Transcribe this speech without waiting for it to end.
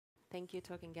Thank you,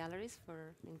 Talking Galleries,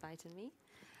 for inviting me.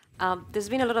 There's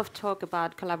been a lot of talk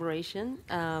about collaboration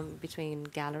between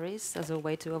galleries as a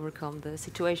way to overcome the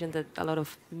situation that a lot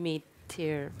of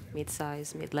mid-tier,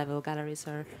 mid-size, mid-level galleries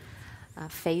are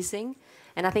facing.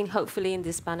 And I think hopefully in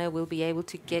this panel we'll be able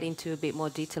to get into a bit more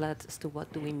detail as to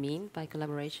what do we mean by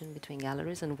collaboration between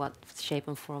galleries and what shape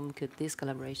and form could these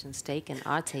collaborations take and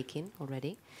are taking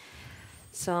already.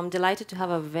 So I'm delighted to have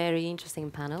a very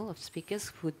interesting panel of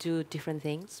speakers who do different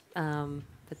things,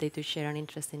 but they do share an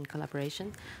interest in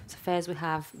collaboration. So first we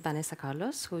have Vanessa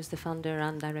Carlos, who is the founder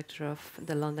and director of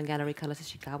the London Gallery Carlos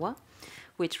Ishikawa,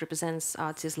 which represents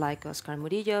artists like Oscar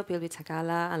Murillo, Pilvi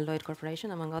Takala, and Lloyd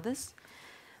Corporation, among others.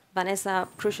 Vanessa,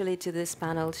 crucially to this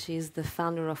panel, she's the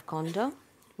founder of Condo,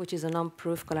 which is a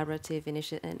non-profit collaborative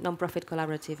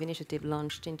initiative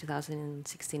launched in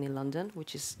 2016 in London,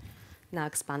 which is now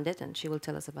expanded, and she will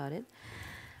tell us about it.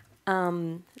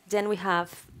 Then we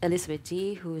have Elizabeth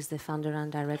D., who is the founder and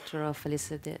director of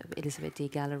Elizabeth D.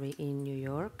 Gallery in New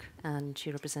York, and she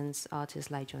represents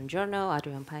artists like John Giorno,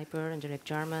 Adrian Piper, and Derek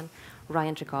Jarman,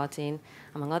 Ryan Trecartin,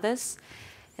 among others.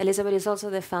 Elizabeth is also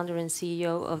the founder and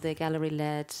CEO of the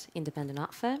gallery-led Independent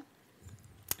Art Fair,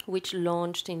 which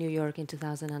launched in New York in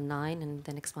 2009 and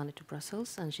then expanded to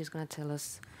Brussels, and she's going to tell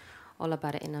us all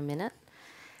about it in a minute.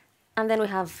 And then we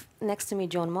have next to me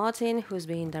John Martin, who's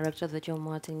been director of the John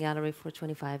Martin Gallery for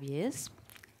 25 years.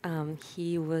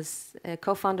 He was a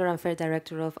co-founder and fair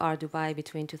director of Art Dubai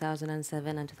between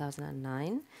 2007 and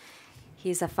 2009.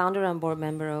 He's a founder and board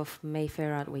member of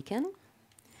Mayfair Art Weekend.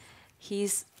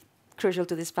 He's crucial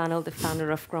to this panel, the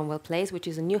founder of Cromwell Place, which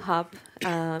is a new hub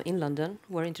in London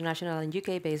where international and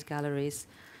UK-based galleries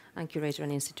and curators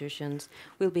and institutions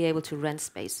will be able to rent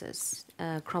spaces.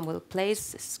 Cromwell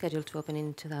Place is scheduled to open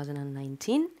in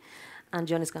 2019, and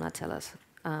John is going to tell us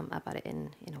about it in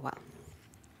a while.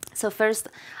 So first,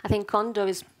 I think Condo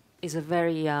is a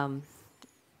very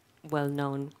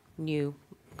well-known new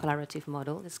collaborative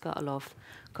model. It's got a lot of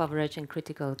coverage and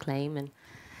critical acclaim. And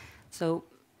so,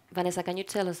 Vanessa, can you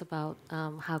tell us about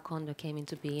how Condo came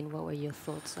into being? What were your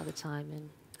thoughts at the time?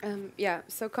 Yeah,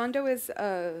 so Condo is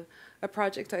a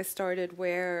project I started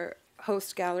where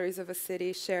host galleries of a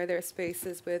city share their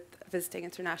spaces with visiting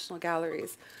international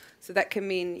galleries. So that can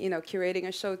mean, curating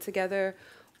a show together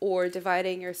or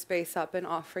dividing your space up and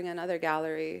offering another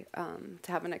gallery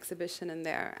to have an exhibition in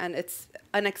there. And it's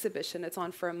an exhibition, it's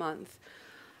on for a month.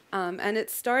 And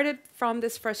it started from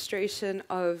this frustration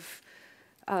of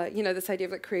this idea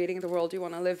of creating the world you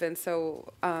want to live in.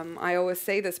 So I always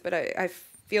say this, but I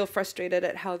feel frustrated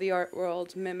at how the art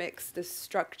world mimics the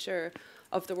structure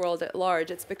of the world at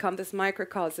large. It's become this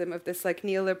microcosm of this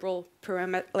neoliberal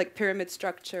pyramid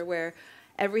structure where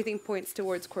everything points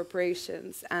towards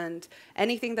corporations, and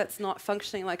anything that's not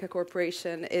functioning like a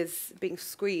corporation is being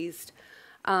squeezed.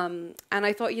 And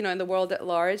I thought, in the world at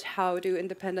large, how do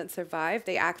independents survive?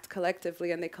 They act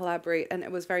collectively and they collaborate, and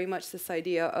it was very much this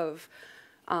idea of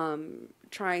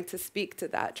trying to speak to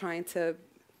that, trying to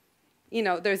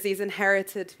there's these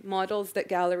inherited models that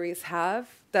galleries have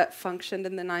that functioned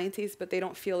in the 90s, but they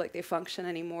don't feel like they function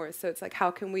anymore. So it's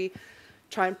how can we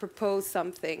try and propose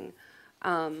something,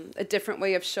 a different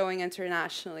way of showing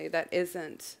internationally that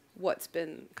isn't what's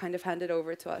been kind of handed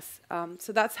over to us.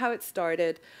 So that's how it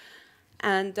started.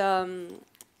 And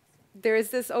there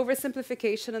is this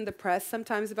oversimplification in the press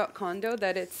sometimes about Condo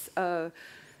that it's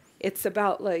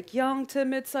about young to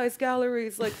mid-sized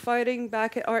galleries fighting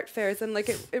back at art fairs, and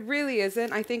it really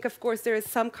isn't. I think of course there is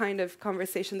some kind of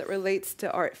conversation that relates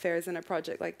to art fairs in a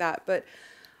project like that, but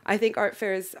I think art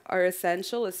fairs are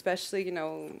essential, especially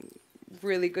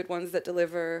really good ones that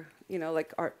deliver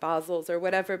like Art Basels or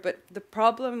whatever. But the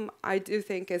problem I do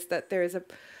think is that there's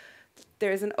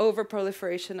an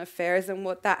over-proliferation of fairs, and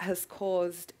what that has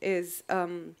caused is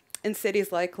in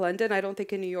cities like London, I don't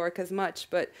think in New York as much,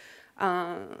 but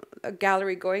a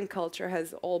gallery-going culture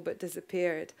has all but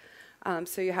disappeared.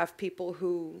 So you have people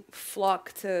who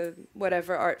flock to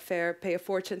whatever art fair, pay a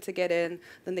fortune to get in,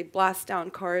 then they blast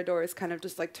down corridors, kind of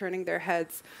just turning their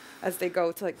heads as they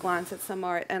go to glance at some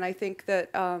art. And I think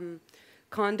that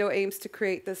Condo aims to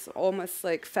create this almost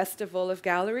festival of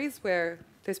galleries where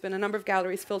there's been a number of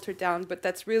galleries filtered down, but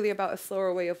that's really about a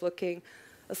slower way of looking,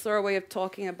 a slower way of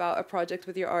talking about a project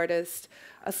with your artist,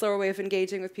 a slower way of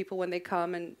engaging with people when they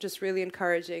come, and just really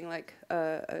encouraging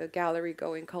a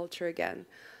gallery-going culture again.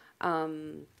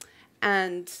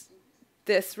 And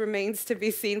this remains to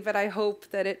be seen, but I hope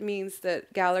that it means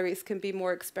that galleries can be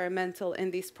more experimental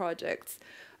in these projects,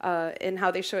 in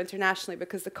how they show internationally,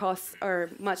 because the costs are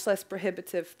much less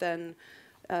prohibitive than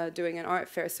doing an art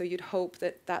fair. So you'd hope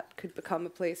that that could become a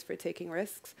place for taking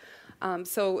risks.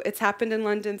 So it's happened in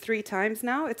London 3 times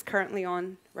now. It's currently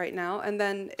on right now. And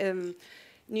then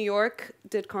New York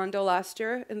did Condo last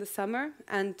year in the summer,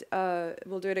 and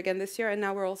we'll do it again this year. And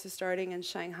now we're also starting in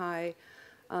Shanghai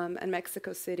and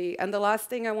Mexico City. And the last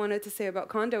thing I wanted to say about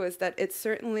Condo is that it's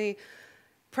certainly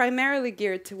primarily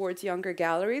geared towards younger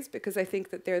galleries, because I think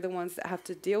that they're the ones that have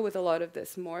to deal with a lot of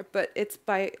this more. But it's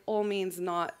by all means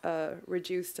not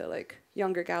reduced to like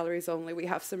younger galleries only. We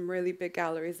have some really big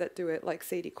galleries that do it, like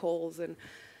Sadie Coles and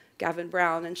Gavin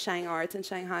Brown and Shang Art in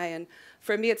Shanghai. And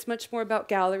for me, it's much more about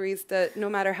galleries that no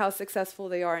matter how successful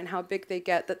they are and how big they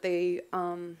get, that they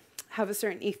have a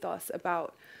certain ethos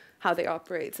about how they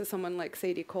operate. So someone like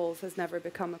Sadie Coles has never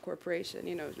become a corporation,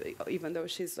 you know, even though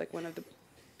she's like one of the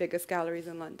biggest galleries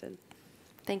in London.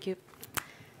 Thank you.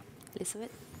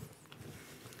 Elizabeth?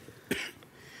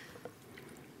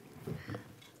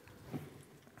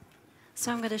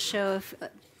 So I'm going to show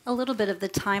a little bit of the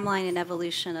timeline and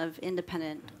evolution of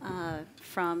independent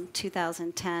from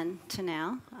 2010 to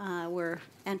now. We're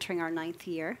entering our 9th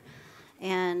year.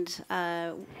 And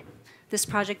this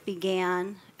project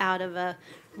began out of a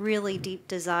really deep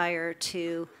desire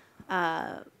to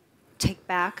take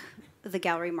back the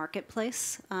gallery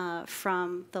marketplace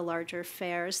from the larger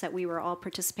fairs that we were all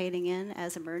participating in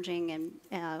as emerging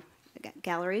and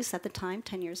galleries at the time,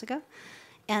 10 years ago.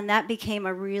 And that became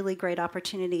a really great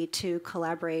opportunity to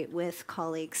collaborate with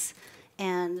colleagues.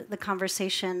 And the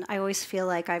conversation, I always feel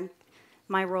like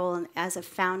my role as a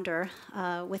founder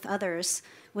with others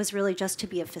was really just to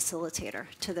be a facilitator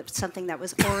to something that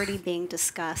was already being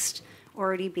discussed,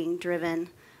 already being driven.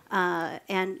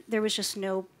 And there was just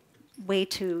no way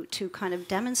to kind of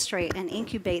demonstrate and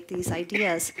incubate these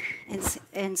ideas.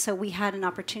 And so we had an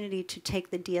opportunity to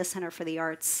take the Dia Center for the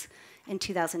Arts in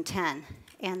 2010.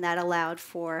 And that allowed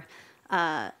for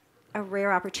a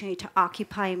rare opportunity to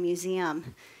occupy a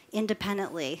museum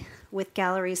independently with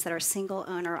galleries that are single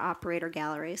owner operator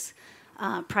galleries,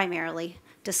 primarily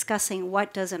discussing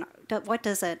what does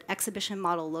an exhibition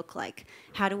model look like?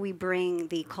 How do we bring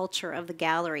the culture of the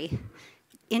gallery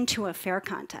into a fair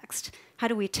context? How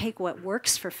do we take what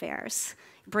works for fairs,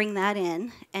 bring that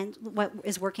in, and what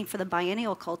is working for the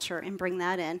biennial culture, and bring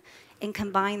that in, and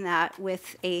combine that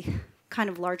with a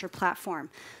kind of larger platform?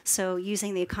 So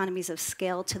using the economies of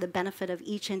scale to the benefit of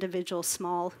each individual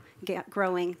small,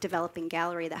 growing, developing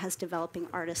gallery that has developing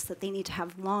artists, that they need to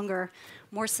have longer,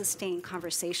 more sustained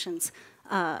conversations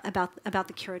about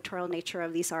the curatorial nature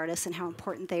of these artists and how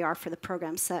important they are for the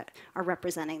programs that are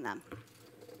representing them.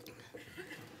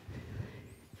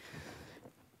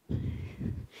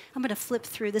 I'm going to flip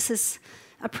through. This is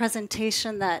a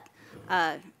presentation that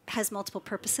has multiple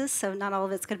purposes, so not all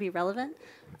of it's going to be relevant.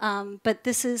 But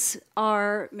this is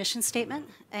our mission statement,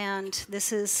 and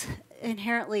this is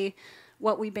inherently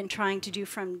what we've been trying to do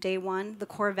from day one, the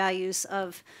core values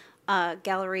of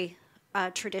gallery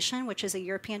tradition, which is a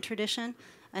European tradition,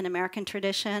 an American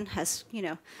tradition, has, you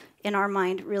know, in our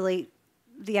mind, really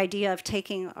the idea of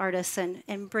taking artists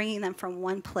and bringing them from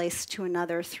one place to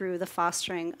another through the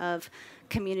fostering of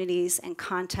communities and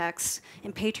contexts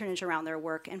and patronage around their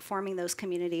work, and forming those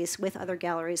communities with other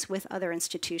galleries, with other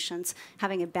institutions,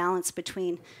 having a balance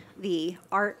between the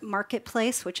art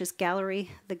marketplace, which is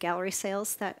the gallery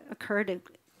sales that occur to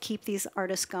keep these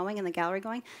artists going and the gallery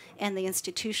going, and the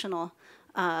institutional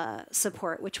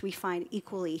support, which we find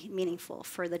equally meaningful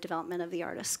for the development of the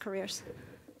artists' careers.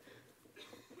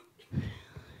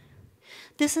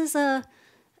 This is a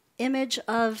image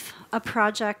of a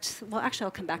project. Well, actually,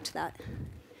 I'll come back to that.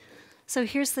 So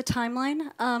here's the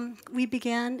timeline. We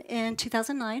began in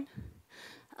 2009.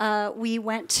 We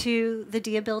went to the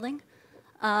Dia building.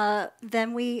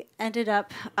 Then we ended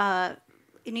up,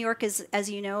 New York is, as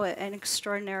you know, an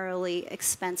extraordinarily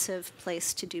expensive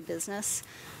place to do business.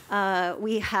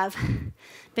 We have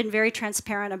been very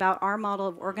transparent about our model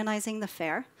of organizing the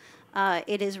fair.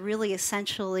 It is really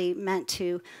essentially meant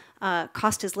to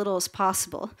cost as little as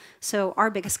possible. So our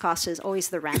biggest cost is always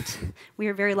the rent. We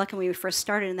were very lucky when we first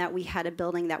started in that we had a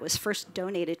building that was first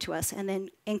donated to us and then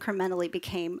incrementally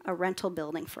became a rental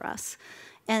building for us,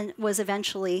 and was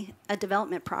eventually a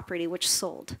development property which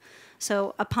sold.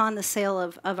 So upon the sale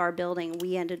of our building,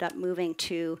 we ended up moving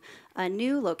to a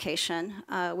new location,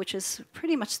 which is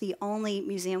pretty much the only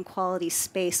museum quality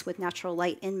space with natural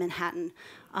light in Manhattan,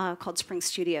 called Spring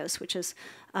Studios, which is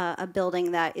a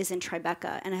building that is in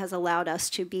Tribeca, and it has allowed us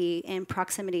to be in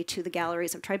proximity to the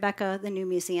galleries of Tribeca, the new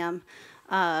museum,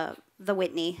 the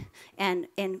Whitney, and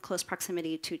in close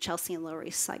proximity to Chelsea and Lower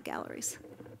East Side galleries.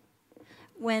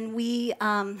 When we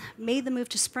made the move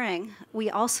to Spring, we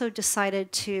also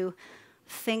decided to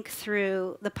think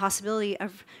through the possibility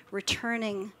of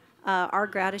returning our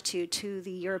gratitude to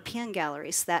the European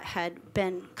galleries that had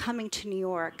been coming to New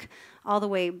York all the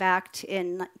way back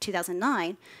in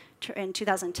 2009 in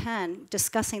 2010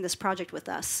 discussing this project with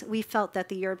us. We felt that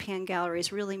the European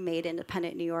galleries really made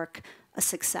independent New York a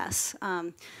success.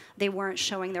 They weren't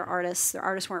showing their artists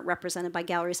weren't represented by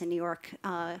galleries in New York.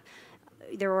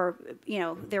 There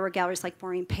were galleries like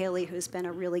Maureen Paley, who's been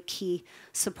a really key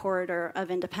supporter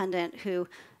of independent, who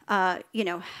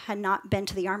had not been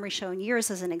to the Armory Show in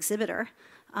years as an exhibitor,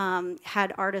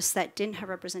 had artists that didn't have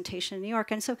representation in New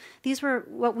York. And so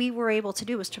what we were able to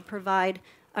do was to provide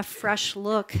a fresh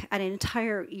look at an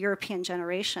entire European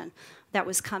generation that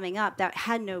was coming up that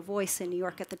had no voice in New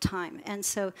York at the time. And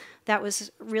so that was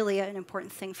really an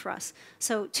important thing for us.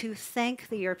 So to thank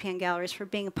the European galleries for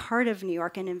being a part of New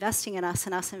York and investing in us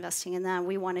and us investing in them,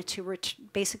 we wanted to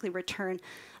basically return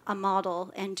a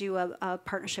model and do a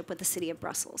partnership with the city of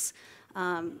Brussels.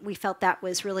 We felt that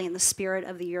was really in the spirit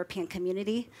of the European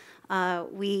community.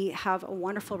 We have a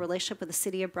wonderful relationship with the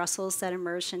city of Brussels that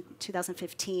emerged in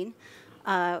 2015.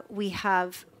 We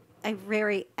have a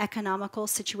very economical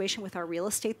situation with our real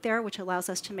estate there, which allows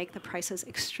us to make the prices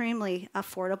extremely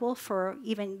affordable for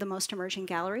even the most emerging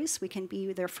galleries. We can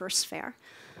be their first fair.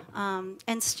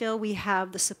 And still we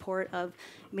have the support of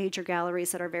major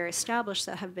galleries that are very established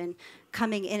that have been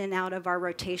coming in and out of our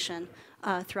rotation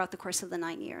throughout the course of the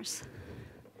 9 years.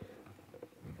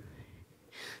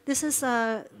 This is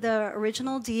the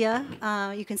original Dia.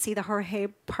 You can see the Jorge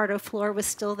Pardo floor was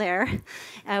still there.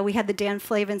 We had the Dan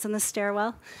Flavins in the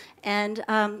stairwell. And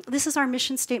this is our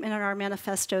mission statement and our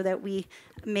manifesto that we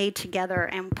made together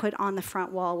and put on the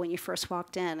front wall when you first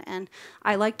walked in. And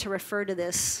I like to refer to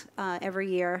this every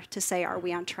year to say, are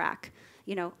we on track?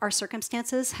 You know, our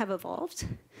circumstances have evolved.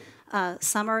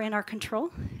 Some are in our control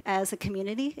as a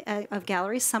community of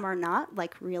galleries. Some are not,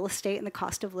 like real estate and the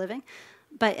cost of living.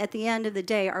 But at the end of the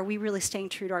day, are we really staying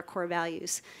true to our core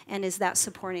values? And is that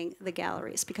supporting the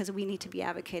galleries? Because we need to be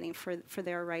advocating for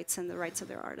their rights and the rights of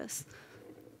their artists.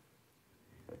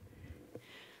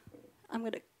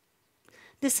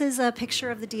 This is a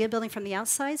picture of the Dia building from the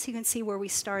outside, so you can see where we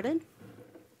started.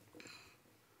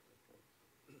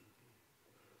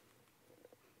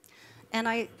 And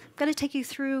I'm going to take you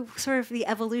through sort of the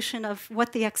evolution of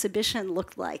what the exhibition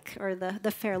looked like, or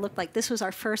the fair looked like. This was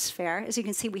our first fair. As you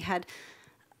can see, we had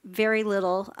very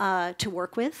little to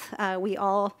work with. We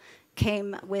all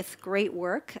came with great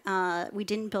work. We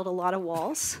didn't build a lot of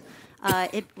walls.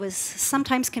 It was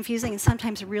sometimes confusing and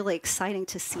sometimes really exciting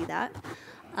to see that.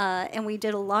 And we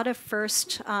did a lot of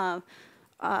first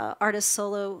artist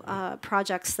solo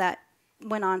projects that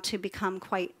went on to become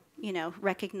quite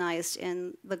recognized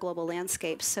in the global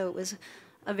landscape. So it was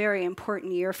a very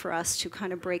important year for us to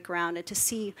kind of break ground and to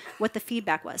see what the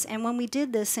feedback was. And when we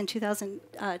did this in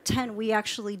 2010, we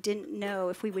actually didn't know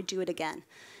if we would do it again.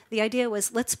 The idea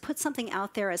was, let's put something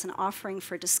out there as an offering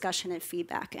for discussion and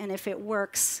feedback. And if it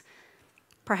works,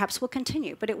 perhaps we'll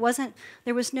continue. But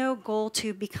there was no goal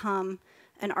to become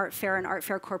an art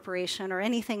fair corporation, or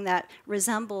anything that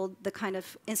resembled the kind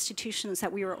of institutions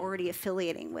that we were already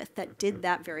affiliating with that did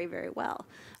that very, very well.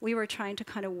 We were trying to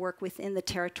kind of work within the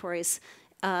territories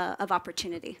of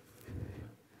opportunity.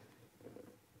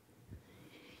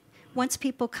 Once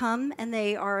people come and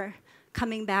they are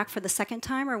coming back for the second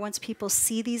time, or once people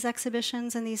see these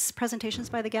exhibitions and these presentations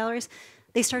by the galleries,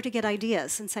 they start to get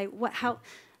ideas and say,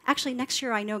 actually, next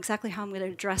year I know exactly how I'm going to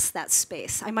address that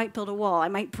space. I might build a wall. I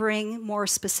might bring more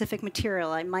specific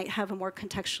material. I might have a more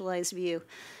contextualized view.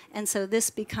 And so this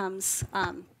becomes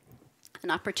an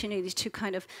opportunity to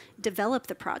kind of develop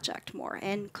the project more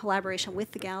in collaboration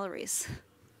with the galleries.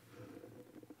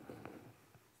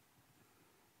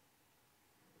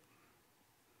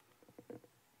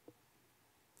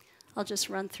 I'll just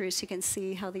run through so you can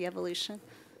see how the evolution.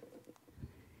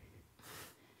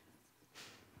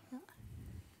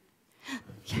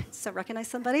 Yeah, so recognize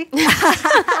somebody?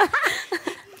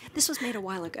 This was made a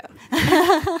while ago.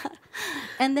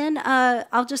 And then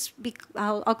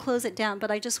I'll close it down,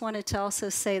 but I just wanted to also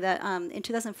say that in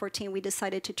 2014, we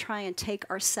decided to try and take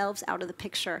ourselves out of the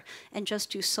picture and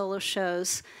just do solo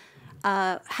shows,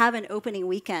 have an opening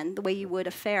weekend the way you would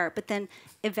a fair, but then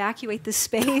evacuate the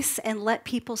space and let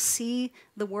people see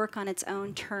the work on its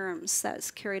own terms that's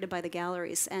curated by the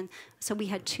galleries. And so we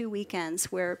had 2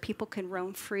 weekends where people could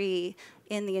roam free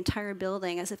in the entire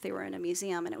building as if they were in a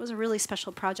museum. And it was a really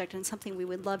special project and something we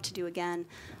would love to do again.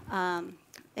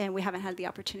 And we haven't had the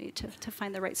opportunity to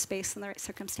find the right space and the right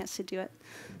circumstance to do it.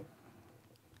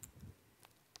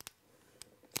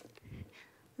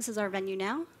 This is our venue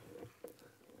now.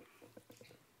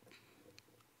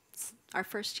 It's our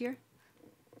first year.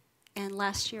 And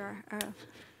last year,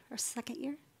 our second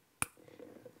year.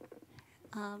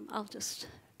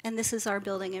 And this is our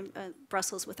building in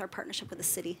Brussels with our partnership with the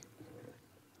city.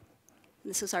 And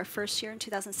this is our first year in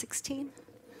 2016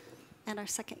 and our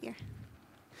second year.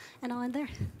 And I'll end there.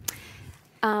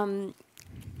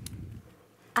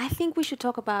 I think we should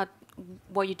talk about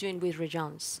what you're doing with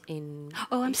Regence in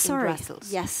I'm sorry.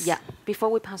 Brussels. Yes. Yeah. Before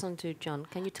we pass on to John,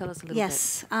 can you tell us a little bit?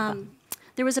 Yes.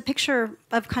 There was a picture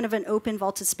of kind of an open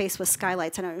vaulted space with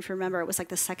skylights. I don't know if you remember. It was like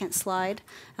the second slide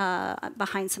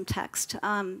behind some text.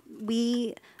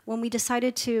 When we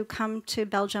decided to come to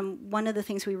Belgium, one of the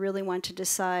things we really wanted to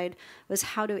decide was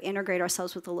how to integrate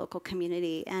ourselves with the local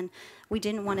community. And we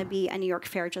didn't want to be a New York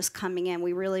fair just coming in.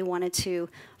 We really wanted to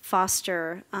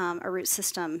foster a root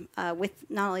system with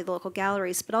not only the local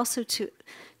galleries, but also to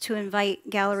invite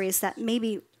galleries that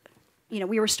maybe,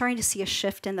 we were starting to see a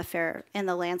shift in the fair, in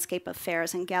the landscape of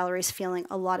fairs, and galleries feeling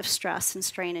a lot of stress and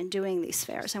strain in doing these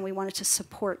fairs, and we wanted to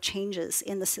support changes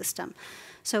in the system.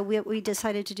 So what we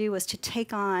decided to do was to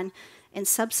take on and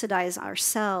subsidize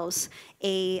ourselves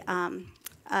a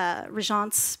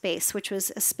Regence space, which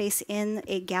was a space in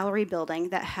a gallery building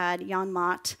that had Jan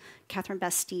Mott, Catherine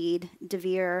Bastide, De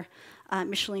Vere,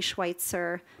 Micheline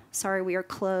Schweitzer, Sorry We Are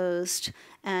Closed,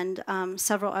 and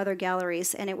several other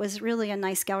galleries. And it was really a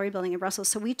nice gallery building in Brussels.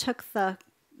 So we took the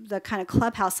kind of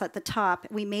clubhouse at the top.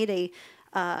 We made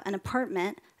an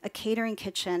apartment, a catering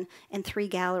kitchen, and 3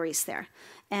 galleries there.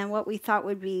 And what we thought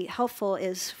would be helpful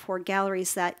is for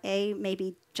galleries that,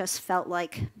 maybe just felt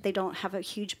like they don't have a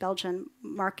huge Belgian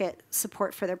market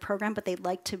support for their program, but they'd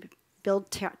like to build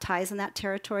ties in that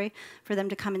territory, for them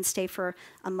to come and stay for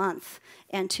a month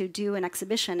and to do an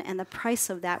exhibition. And the price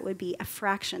of that would be a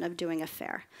fraction of doing a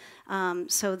fair.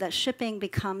 So that shipping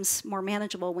becomes more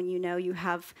manageable when you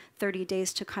have 30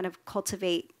 days to kind of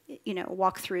cultivate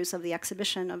walkthroughs of the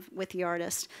exhibition with the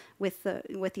artist, with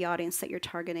the audience that you're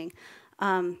targeting.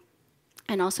 And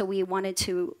also we wanted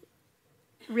to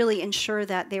really ensure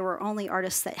that they were only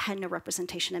artists that had no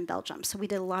representation in Belgium. So we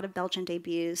did a lot of Belgian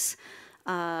debuts.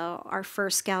 Our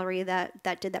first gallery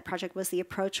that did that project was The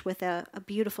Approach, with a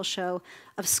beautiful show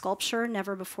of sculpture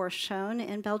never before shown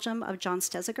in Belgium of John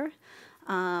Steziger.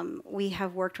 We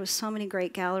have worked with so many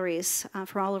great galleries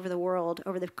from all over the world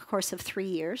over the course of 3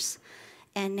 years.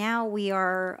 And now we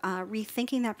are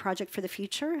rethinking that project for the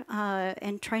future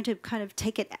and trying to kind of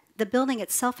take it. The building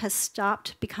itself has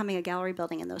stopped becoming a gallery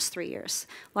building in those 3 years.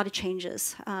 A lot of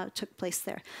changes took place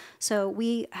there. So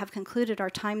we have concluded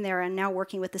our time there and now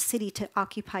working with the city to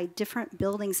occupy different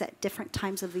buildings at different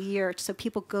times of the year, so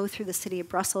people go through the city of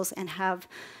Brussels and have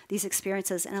these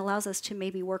experiences, and allows us to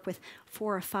maybe work with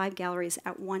 4 or 5 galleries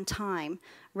at one time,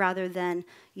 rather than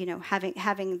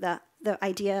having the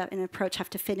idea and approach have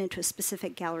to fit into a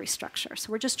specific gallery structure.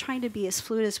 So we're just trying to be as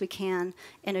fluid as we can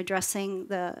in addressing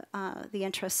the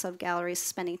interests of galleries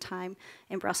spending time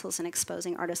in Brussels and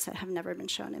exposing artists that have never been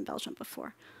shown in Belgium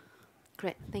before.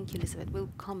 Great, thank you, Elizabeth. We'll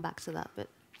come back to that, but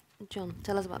John,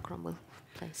 tell us about Cromwell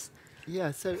Place.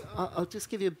 Yeah, so I'll just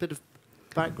give you a bit of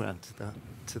background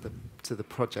to the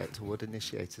project, or what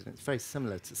initiated it. It's very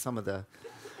similar to some of the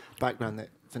background that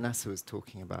Vanessa was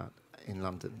talking about in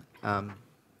London.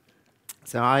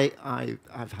 So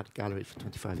I've had a gallery for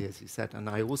 25 years, you said, and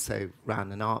I also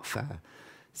ran an art fair.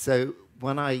 So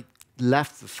when I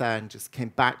left the fair and just came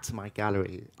back to my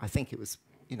gallery, I think it was,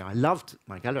 I loved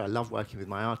my gallery, I loved working with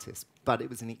my artists, but it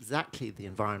was in exactly the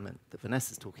environment that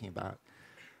Vanessa's talking about,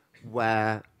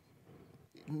 where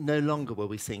no longer were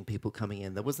we seeing people coming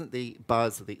in. There wasn't the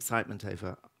buzz or the excitement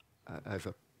over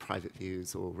private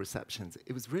views or receptions.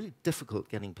 It was really difficult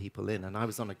getting people in, and I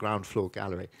was on a ground floor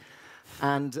gallery.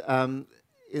 And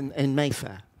in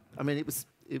Mayfair, I mean,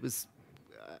 it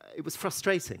was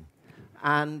frustrating.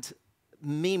 And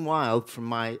meanwhile, from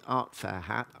my art fair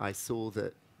hat, I saw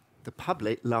that the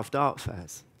public loved art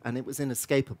fairs, and it was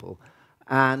inescapable.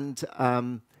 And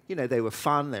they were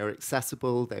fun, they were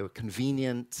accessible, they were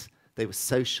convenient, they were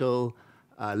social,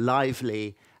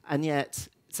 lively, and yet.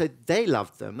 So they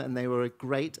loved them, and they were a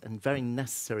great and very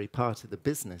necessary part of the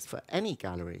business for any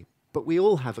gallery. But we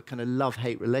all have a kind of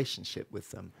love-hate relationship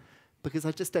with them, because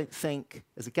I just don't think,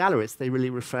 as a gallerist, they really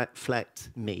reflect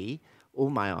me or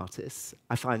my artists.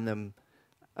 I find them,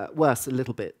 worse, a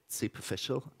little bit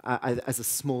superficial. As a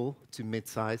small to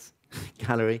mid-size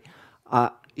gallery,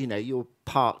 you're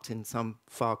parked in some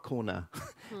far corner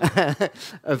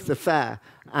of the fair,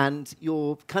 and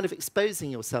you're kind of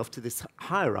exposing yourself to this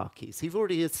hierarchy. So you've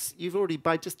already,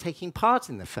 by just taking part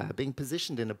in the fair, being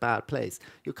positioned in a bad place,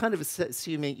 you're kind of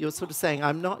assuming, you're sort of saying,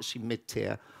 I'm not actually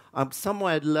mid-tier, I'm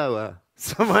somewhere lower,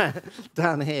 somewhere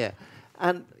down here.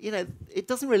 And, it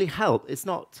doesn't really help. It's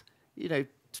not,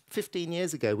 15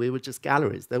 years ago, we were just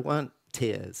galleries. There weren't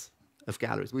tiers. of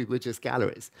galleries. We were just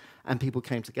galleries, and people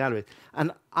came to galleries.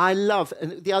 And I love,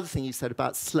 and the other thing you said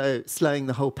about slowing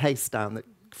the whole pace down, that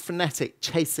frenetic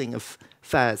chasing of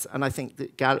fairs, and I think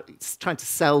that trying to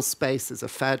sell space as a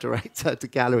fair director to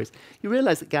galleries, you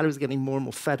realize that galleries are getting more and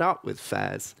more fed up with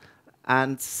fairs,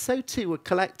 and so too were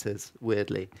collectors,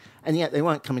 weirdly, and yet they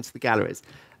weren't coming to the galleries.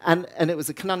 And it was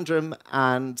a conundrum,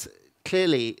 and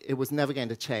clearly it was never going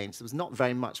to change. There was not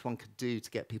very much one could do to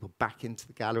get people back into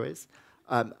the galleries,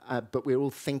 but we were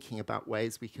all thinking about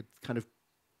ways we could kind of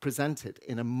present it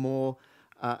in a more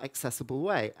accessible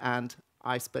way. And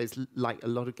I suppose, like a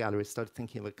lot of galleries, started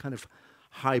thinking of a kind of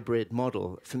hybrid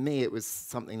model. For me, it was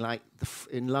something like,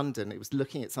 in London, it was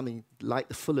looking at something like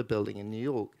the Fuller Building in New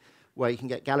York, where you can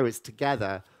get galleries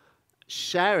together,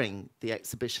 sharing the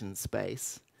exhibition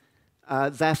space,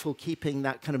 therefore keeping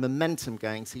that kind of momentum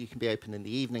going, so you can be open in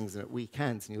the evenings and at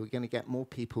weekends, and you're going to get more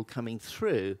people coming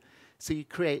through. So you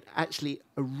create actually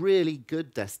a really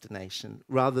good destination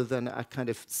rather than a kind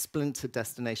of splintered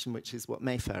destination, which is what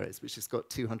Mayfair is, which has got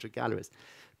 200 galleries.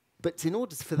 But in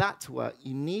order for that to work,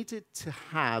 you needed to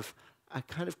have a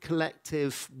kind of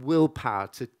collective willpower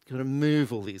to kind of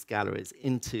move all these galleries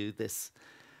into this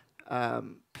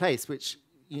place, which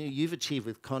you've achieved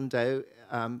with Condo,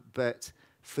 but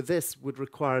for this would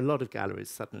require a lot of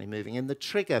galleries suddenly moving. And the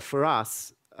trigger for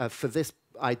us, for this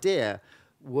idea,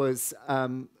 was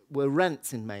were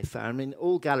rents in Mayfair. I mean,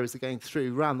 all galleries are going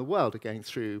through, around the world, are going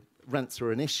through, rents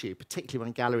are an issue, particularly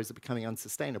when galleries are becoming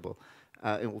unsustainable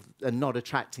and not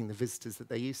attracting the visitors that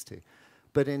they used to.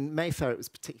 But in Mayfair, it was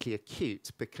particularly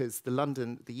acute because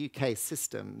the UK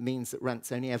system means that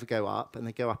rents only ever go up, and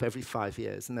they go up every 5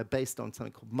 years, and they're based on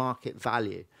something called market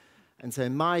value. And so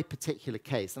in my particular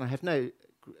case, and I have no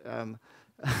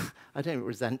I don't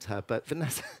resent her, but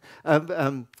Vanessa,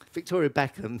 Victoria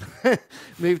Beckham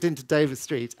moved into Dover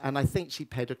Street, and I think she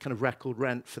paid a kind of record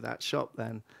rent for that shop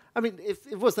then. I mean, if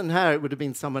it wasn't her, it would have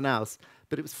been someone else,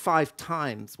 but it was 5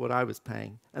 times what I was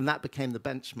paying, and that became the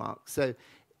benchmark. So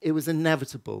it was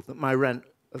inevitable that my rent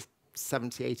of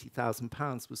 £70,000,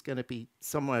 £80,000 was going to be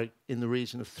somewhere in the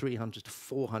region of £300,000 to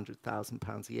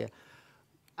 £400,000 a year.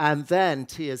 And then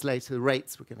 2 years later, the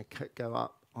rates were going to go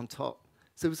up on top.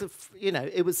 So it was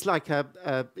it was like I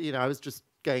was just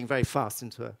going very fast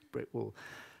into a brick wall.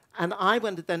 And I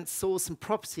went and then saw some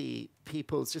property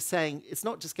people just saying, it's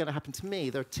not just going to happen to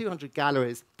me. There are 200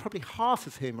 galleries, probably half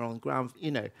of whom are on ground,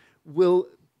 will,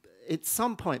 at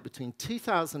some point between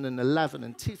 2011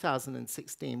 and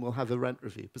 2016, we'll have a rent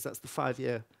review, because that's the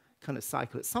 5-year kind of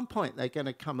cycle. At some point, they're going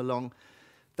to come along,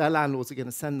 their landlords are going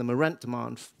to send them a rent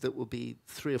demand that will be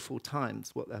 3 or 4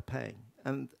 times what they're paying.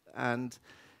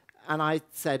 And I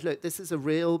said, look, this is a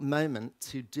real moment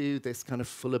to do this kind of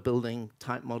Fuller Building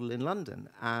type model in London.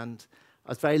 And I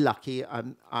was very lucky.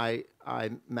 I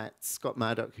met Scott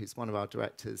Murdoch, who's one of our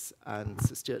directors, and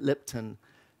Sir Stuart Lipton,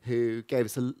 who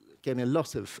gave me a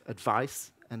lot of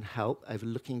advice and help over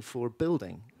looking for a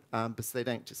building, because they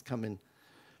don't just come in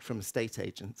from estate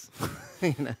agents.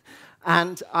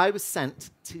 And I was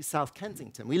sent to South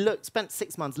Kensington. We spent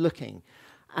 6 months looking.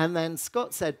 And then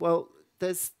Scott said, well,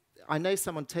 I know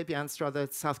someone, Toby Anstruther,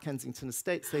 South Kensington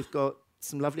Estates, they've got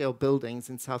some lovely old buildings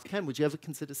in South Ken. Would you ever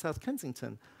consider South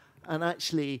Kensington? And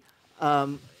actually,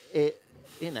 and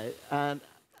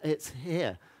it's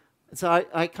here. And so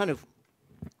I kind of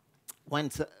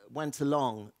went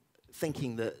along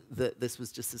thinking that this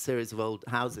was just a series of old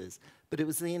houses, but it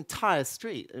was the entire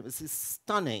street. It was this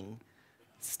stunning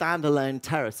standalone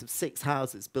terrace of 6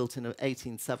 houses built in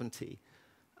 1870.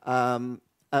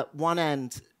 At one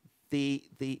end, the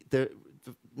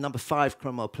number 5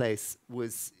 Cromwell Place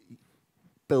was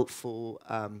built for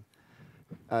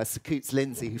Sir Coutts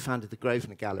Lindsay, who founded the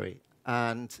Grosvenor Gallery.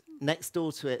 And next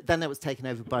door to it, then it was taken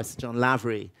over by Sir John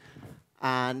Lavery.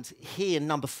 And he, in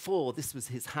number 4, this was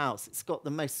his house. It's got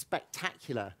the most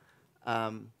spectacular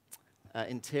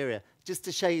interior. Just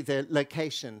to show you the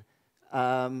location,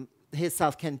 here's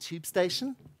South Ken Tube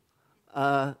Station.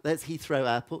 There's Heathrow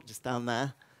Airport, just down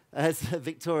there. There's the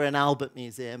Victoria and Albert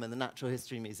Museum and the Natural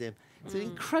History Museum. It's an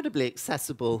incredibly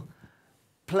accessible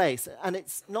place. And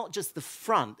it's not just the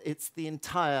front, it's the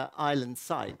entire island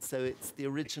site. So it's the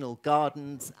original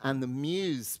gardens and the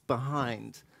mews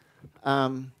behind.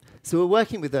 So we're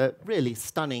working with a really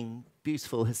stunning,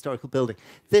 beautiful historical building.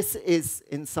 This is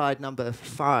inside number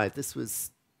 5. This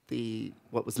was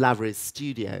what was Lavery's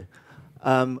studio,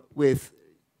 with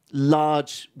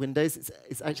large windows.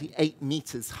 It's actually 8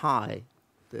 meters high.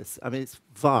 I mean, it's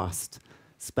vast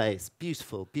space,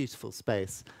 beautiful, beautiful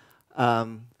space.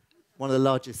 One of the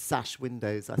largest sash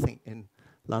windows, I think, in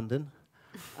London.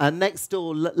 And next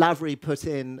door, Lavery put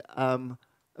in a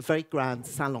very grand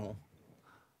salon.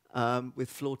 with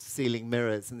floor-to-ceiling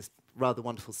mirrors and this rather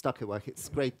wonderful stucco work. It's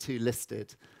grade 2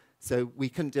 listed, so we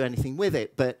couldn't do anything with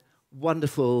it, but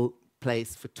wonderful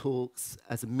place for talks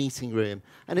as a meeting room.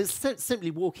 And it's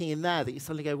simply walking in there that you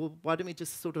suddenly go, well, why don't we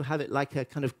just sort of have it like a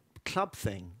kind of club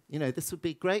thing? You know, this would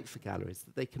be great for galleries,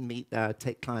 that they can meet there,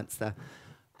 take clients there,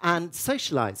 and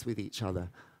socialize with each other.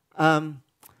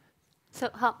 So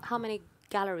how many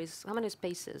galleries, how many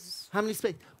spaces? How many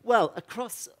spaces? Well,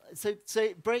 across, so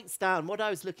it breaks down. What I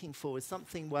was looking for is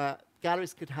something where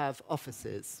galleries could have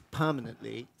offices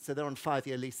permanently, so they're on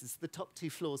 5-year leases. The top 2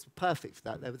 floors were perfect for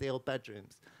that. They were the old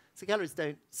bedrooms.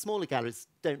 So smaller galleries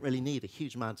don't really need a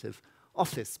huge amount of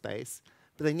office space,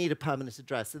 but they need a permanent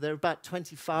address. So there are about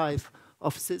 25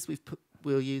 offices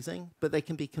we're using, but they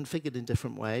can be configured in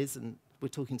different ways, and we're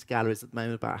talking to galleries at the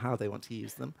moment about how they want to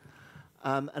use them.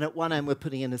 And at one end, we're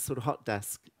putting in a sort of hot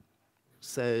desk,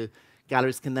 so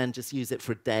galleries can then just use it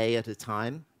for a day at a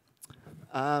time.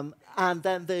 And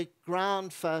then the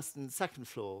ground, first and second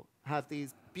floor have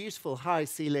these beautiful high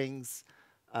ceilings,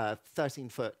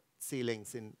 13-foot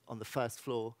ceilings on the first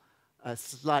floor,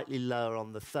 slightly lower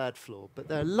on the third floor. But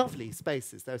they're lovely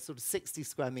spaces. They're sort of 60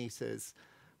 square meters,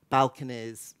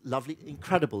 balconies, lovely,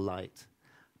 incredible light.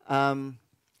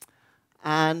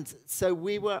 And so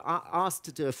we were asked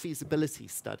to do a feasibility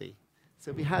study.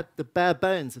 So we had the bare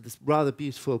bones of this rather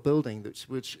beautiful building,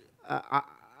 which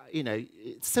you know,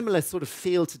 similar sort of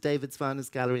feel to David Zwerner's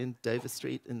gallery in Dover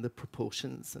Street in the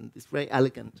proportions and these very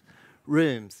elegant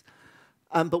rooms.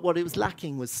 But what it was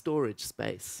lacking was storage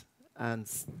space and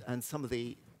some of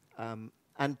the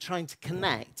and trying to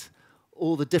connect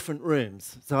all the different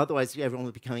rooms. So otherwise, everyone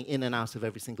would be coming in and out of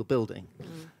every single building.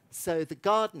 So the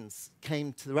gardens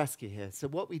came to the rescue here. So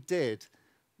what we did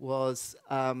was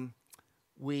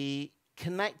we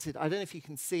connected, I don't know if you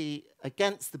can see,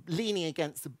 leaning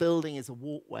against the building is a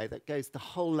walkway that goes the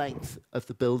whole length of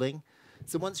the building.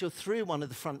 So once you're through one of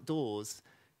the front doors,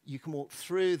 you can walk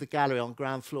through the gallery on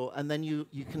ground floor, and then you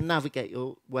can navigate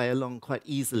your way along quite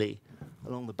easily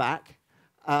along the back.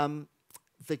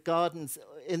 The gardens,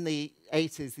 in the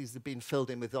 80s, these have been filled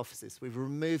in with offices. We're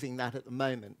removing that at the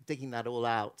moment, digging that all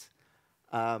out,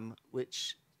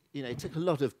 which took a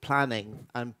lot of planning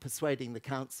and persuading the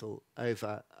council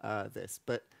over this,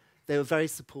 but they were very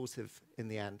supportive in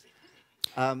the end.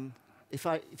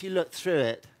 If you look through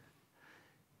it,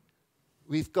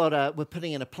 we're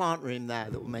putting in a plant room there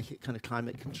that will make it kind of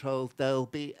climate controlled. There'll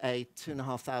be a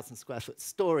 2,500 square foot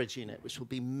storage unit, which will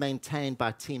be maintained by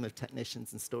a team of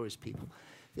technicians and storage people.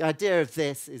 The idea of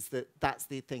this is that that's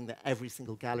the thing that every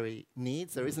single gallery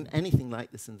needs. There isn't anything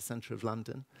like this in the centre of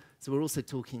London. So we're also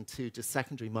talking to just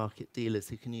secondary market dealers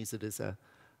who can use it as a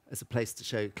place to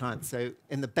show clients. So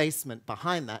in the basement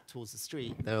behind that, towards the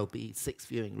street, there'll be 6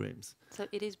 viewing rooms. So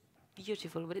it is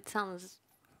beautiful, but it sounds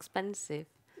expensive.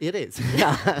 It is,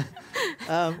 yeah.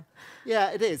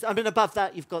 Yeah, it is. I mean, above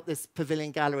that, you've got this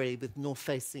pavilion gallery with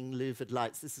north-facing louvered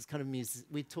lights. This is kind of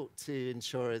we talked to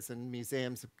insurers and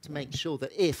museums to make sure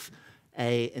that if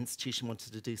a institution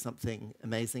wanted to do something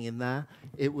amazing in there,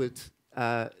 it would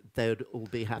they would all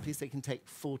be happy. So it can take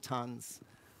 4 tons.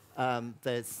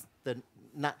 There's the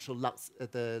natural lux,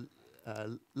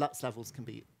 lux levels can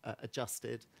be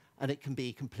adjusted, and it can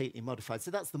be completely modified.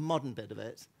 So that's the modern bit of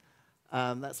it.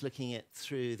 That's looking it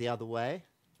through the other way.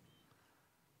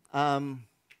 And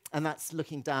that's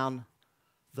looking down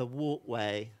the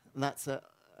walkway. And that's a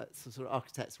sort of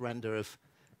architect's render of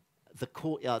the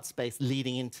courtyard space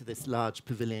leading into this large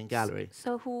pavilion gallery.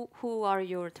 So who are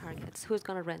your targets? Who's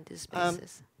going to rent these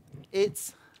spaces? At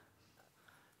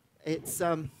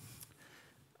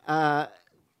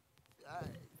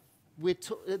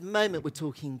the moment, we're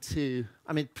talking to,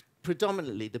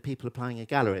 predominantly the people applying at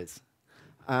galleries.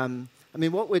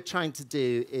 What we're trying to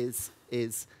do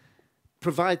is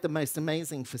provide the most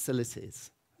amazing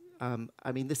facilities.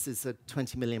 This is a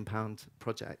 £20 million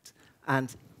project,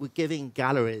 and we're giving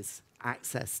galleries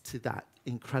access to that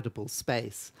incredible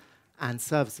space and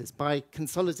services by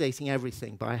consolidating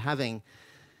everything, by having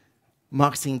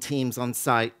marketing teams on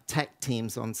site, tech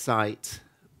teams on site,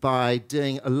 by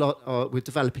doing we're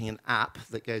developing an app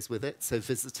that goes with it, so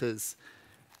visitors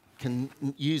can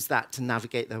use that to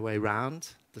navigate their way around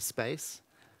the space.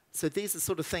 So these are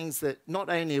sort of things that not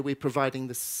only are we providing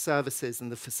the services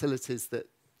and the facilities that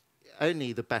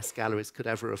only the best galleries could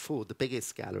ever afford, the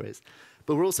biggest galleries,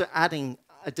 but we're also adding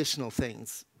additional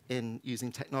things in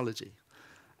using technology.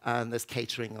 There's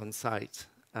catering on site.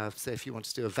 So if you want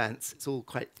to do events, it's all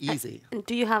quite easy. And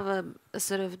do you have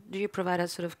do you provide a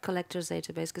sort of collector's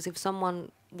database? Because if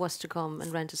someone was to come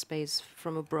and rent a space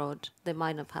from abroad, they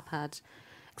might not have had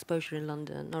exposure in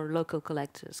London, or local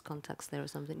collectors contacts there or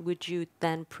something. Would you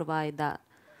then provide that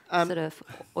sort of,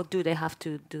 or do they have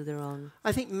to do their own?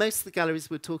 I think most of the galleries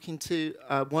we're talking to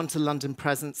want a London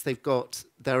presence. They've got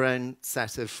their own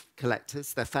set of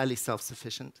collectors. They're fairly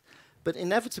self-sufficient. But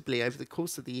inevitably, over the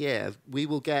course of the year, we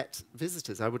will get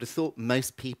visitors. I would have thought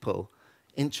most people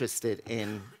interested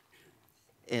in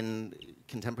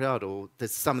contemporary art, or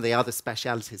there's some of the other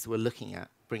specialities we're looking at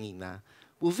bringing there,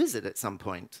 will visit at some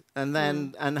point. And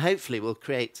then, and hopefully we'll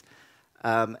create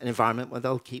an environment where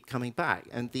they'll keep coming back.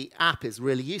 And the app is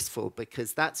really useful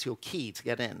because that's your key to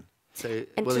get in. So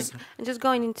and just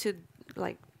going into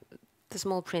like the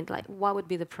small print, like what would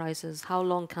be the prices? How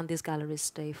long can these galleries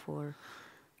stay for?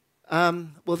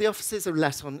 Well, the offices are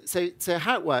let on. So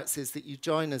how it works is that you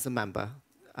join as a member,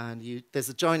 and there's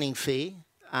a joining fee,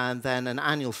 and then an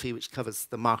annual fee which covers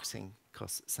the marketing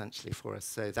costs essentially for us.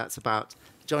 So that's about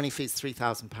joining fees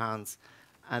 £3,000,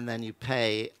 and then you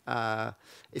pay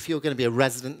if you're going to be a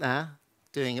resident there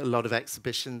doing a lot of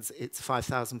exhibitions, it's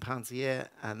 £5,000 a year,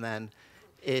 and then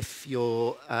if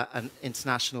you're an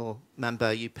international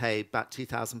member, you pay about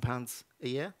 £2,000 a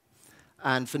year.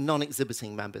 And for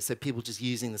non-exhibiting members, so people just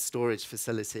using the storage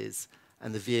facilities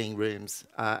and the viewing rooms,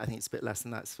 I think it's a bit less than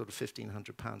that, sort of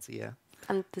 £1,500 a year.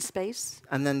 And the space?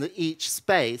 And then each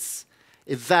space,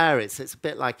 it varies. It's a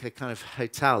bit like a kind of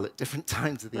hotel at different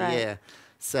times of the year.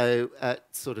 So at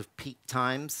sort of peak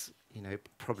times, you know,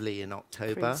 probably in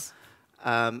October,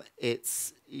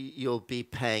 you'll be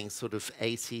paying sort of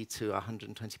 £80 to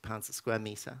 £120 a square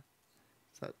metre.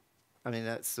 So, I mean,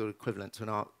 that's sort of equivalent to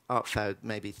an art fair,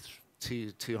 maybe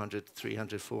 200,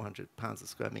 300, 400 pounds a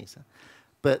square metre.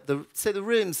 But so the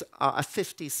rooms are a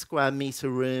 50 square metre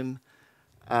room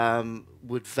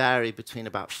would vary between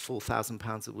about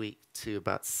 £4,000 a week to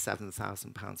about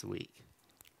 £7,000 a week.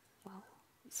 Wow.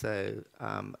 So,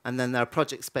 and then there are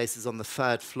project spaces on the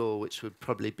third floor, which would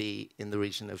probably be in the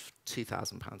region of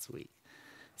 £2,000 a week.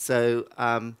 So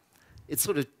it's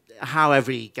sort of how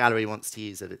every gallery wants to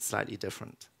use it. It's slightly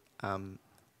different. And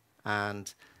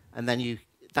then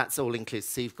that's all inclusive.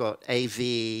 So you've got AV,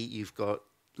 you've got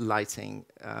lighting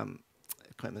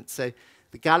equipment. So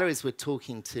the galleries we're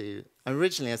talking to,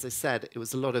 originally, as I said, it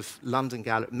was a lot of London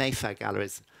Mayfair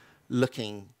galleries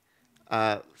looking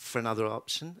for another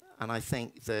option. And I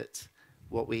think that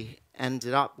what we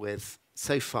ended up with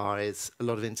so far is a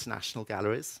lot of international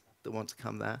galleries that want to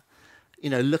come there, you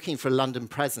know, looking for a London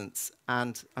presence.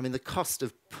 And I mean, the cost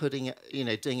of doing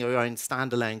your own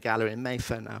standalone gallery in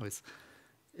Mayfair now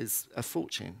is a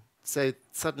fortune. So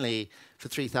suddenly, for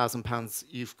 £3,000,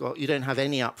 you don't have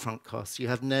any upfront costs. You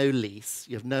have no lease.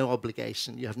 You have no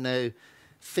obligation. You have no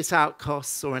fit-out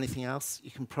costs or anything else.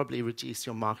 You can probably reduce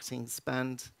your marketing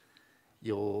spend,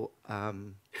 your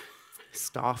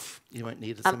staff. You won't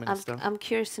need so many staff. I'm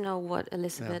curious to know what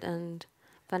Elizabeth and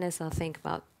Vanessa think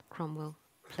about Cromwell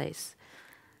Place.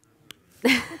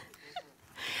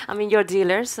 I mean, you're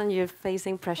dealers and you're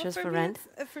facing pressures for rent.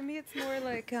 For me, it's more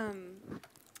like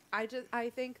I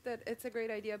think that it's a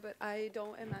great idea, but I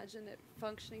don't imagine it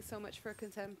functioning so much for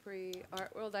contemporary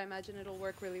art world. I imagine it'll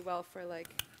work really well for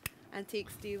like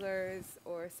antiques dealers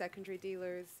or secondary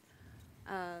dealers.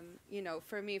 You know,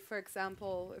 for me, for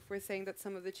example, if we're saying that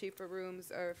some of the cheaper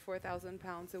rooms are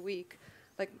 £4,000 a week,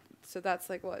 like, so that's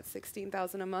like what,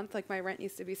 16,000 a month? Like my rent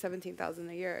used to be 17,000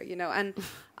 a year, you know. And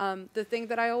the thing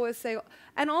that I always say,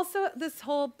 and also this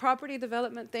whole property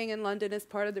development thing in London is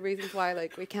part of the reasons why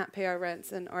like we can't pay our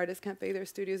rents and artists can't pay their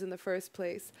studios in the first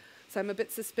place. So I'm a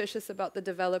bit suspicious about the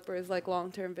developers' like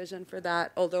long-term vision for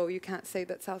that. Although you can't say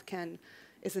that South Ken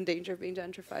is in danger of being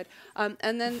gentrified.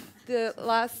 And then the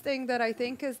last thing that I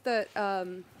think is that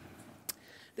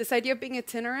this idea of being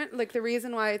itinerant, like the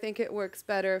reason why I think it works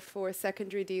better for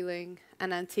secondary dealing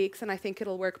and antiques, and I think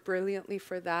it'll work brilliantly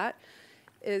for that,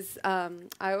 is I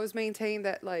always maintain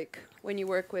that like when you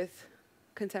work with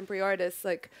contemporary artists,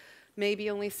 like maybe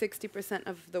only 60%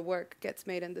 of the work gets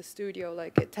made in the studio.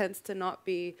 Like it tends to not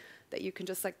be that you can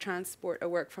just like transport a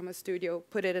work from a studio,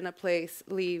 put it in a place,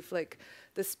 leave. Like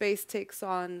the space takes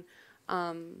on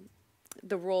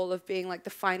the role of being like the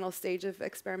final stage of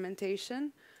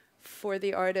experimentation for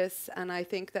the artists, and I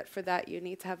think that for that you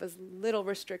need to have as little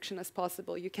restriction as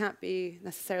possible. You can't be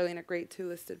necessarily in a grade 2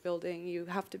 listed building. You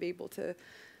have to be able to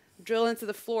drill into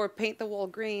the floor, paint the wall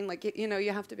green, like you know,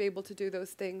 you have to be able to do those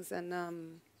things.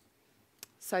 And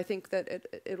so I think that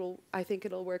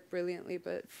it'll work brilliantly,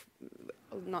 but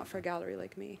not for a gallery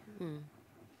like me.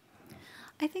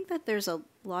 I think that there's a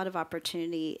lot of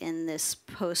opportunity in this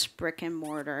post brick and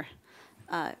mortar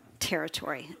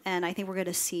territory, and I think we're going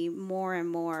to see more and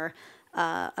more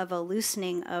of a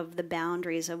loosening of the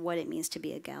boundaries of what it means to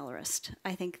be a gallerist.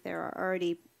 I think there are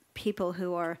already people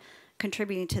who are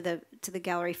contributing to the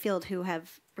gallery field who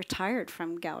have retired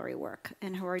from gallery work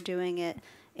and who are doing it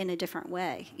in a different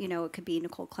way. You know, it could be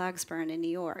Nicole Klagsburn in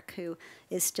New York, who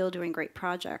is still doing great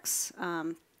projects.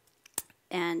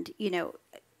 And, you know,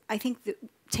 I think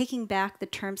taking back the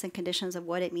terms and conditions of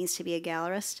what it means to be a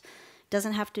gallerist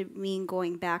doesn't have to mean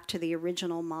going back to the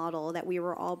original model that we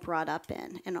were all brought up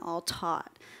in and all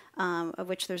taught, of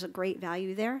which there's a great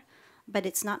value there, but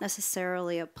it's not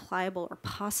necessarily applicable or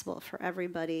possible for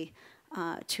everybody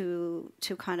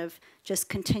to kind of just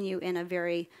continue in a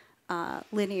very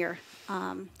linear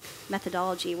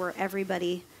methodology where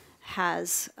everybody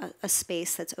has a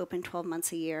space that's open 12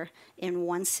 months a year in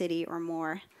one city or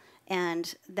more,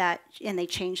 and they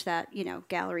change that, you know,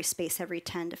 gallery space every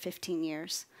 10 to 15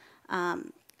 years.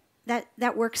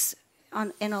 That works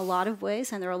in a lot of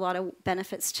ways, and there are a lot of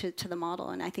benefits to the model,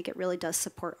 and I think it really does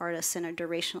support artists in a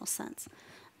durational sense.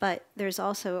 But there's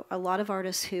also a lot of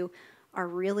artists who are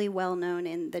really well known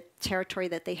in the territory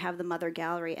that they have the mother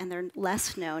gallery, and they're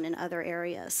less known in other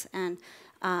areas. And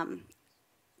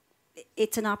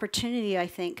it's an opportunity, I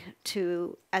think,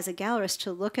 to, as a gallerist,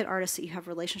 to look at artists that you have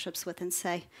relationships with and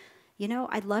say, you know,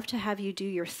 I'd love to have you do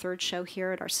your third show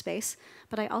here at our space,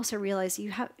 but I also realize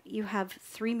you have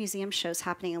 3 museum shows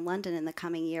happening in London in the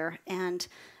coming year, and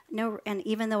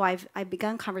even though I've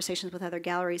begun conversations with other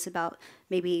galleries about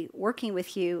maybe working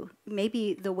with you,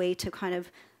 maybe the way to kind of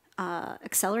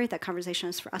accelerate that conversation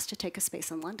is for us to take a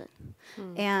space in London.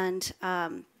 And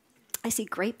I see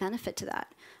great benefit to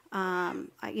that.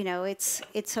 You know,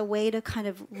 it's a way to kind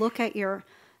of look at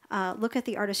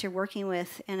the artists you're working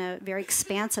with in a very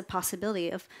expansive possibility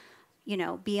of, you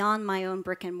know, beyond my own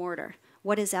brick and mortar.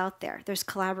 What is out there? There's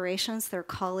collaborations, there are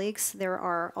colleagues, there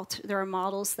are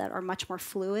models that are much more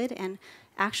fluid, and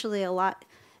actually a lot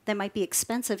that might be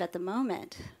expensive at the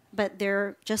moment, but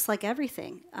they're just like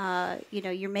everything. You know,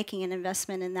 you're making an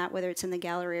investment in that, whether it's in the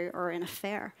gallery or in a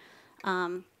fair.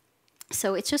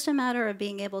 So it's just a matter of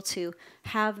being able to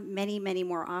have many, many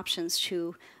more options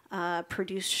to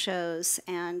produce shows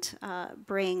and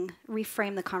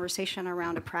reframe the conversation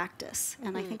around a practice.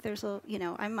 And I think there's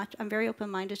I'm very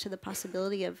open-minded to the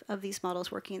possibility of these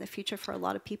models working in the future for a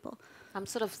lot of people. I'm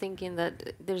sort of thinking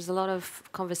that there's a lot of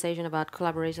conversation about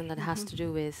collaboration that has to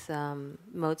do with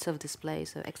modes of display,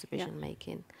 so exhibition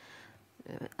making,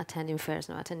 attending fairs.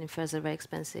 No, attending fairs are very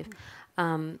expensive.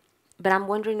 But I'm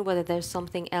wondering whether there's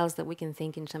something else that we can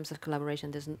think in terms of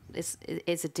collaboration.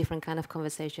 It's a different kind of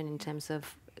conversation in terms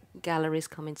of galleries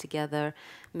coming together,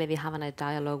 maybe having a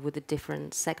dialogue with the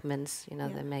different segments, you know,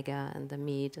 the mega and the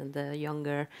mid and the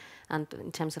younger, and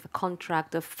in terms of a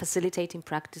contract of facilitating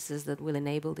practices that will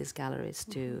enable these galleries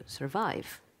to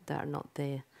survive. That are not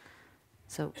there.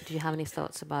 So do you have any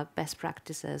thoughts about best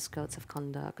practices, codes of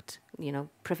conduct, you know,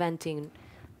 preventing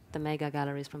the mega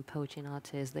galleries from poaching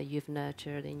artists that you've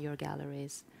nurtured in your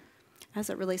galleries? As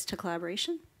it relates to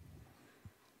collaboration?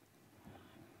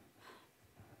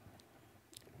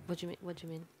 What do you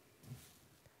mean?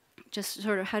 Just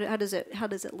sort of how does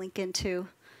it link into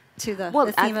the well,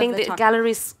 the theme I think of the that talk?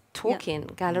 galleries talking,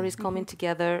 galleries coming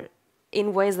together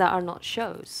in ways that are not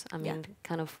shows. I mean,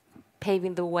 kind of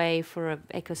paving the way for an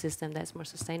ecosystem that's more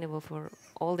sustainable for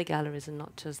all the galleries and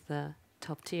not just the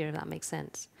top tier, if that makes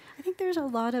sense. I think there's a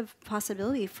lot of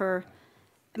possibility for,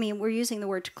 I mean, we're using the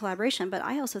word collaboration, but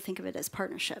I also think of it as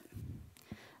partnership.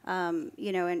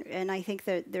 You know, and I think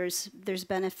that there's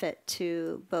benefit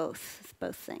to both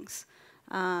things.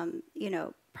 You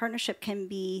know, partnership can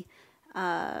be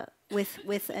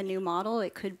with a new model.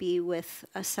 It could be with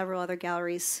several other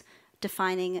galleries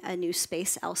defining a new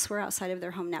space elsewhere outside of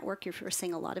their home network. We're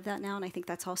seeing a lot of that now, and I think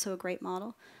that's also a great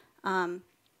model.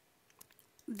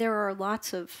 There are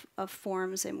lots of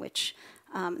forms in which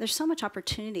there's so much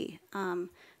opportunity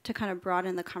to kind of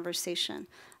broaden the conversation.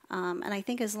 And I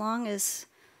think as long as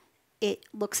it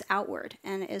looks outward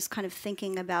and is kind of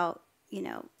thinking about, you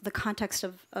know, the context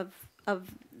of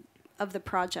the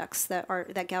projects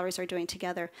that galleries are doing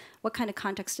together, what kind of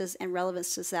context and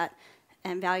relevance does that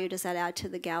and value does that add to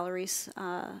the gallery's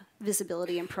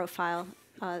visibility and profile?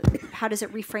 How does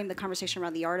it reframe the conversation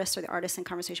around the artist or the artist in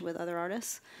conversation with other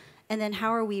artists? And then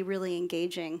how are we really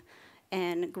engaging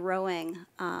and growing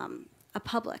a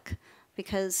public?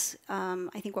 Because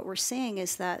I think what we're seeing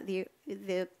is that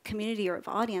the community or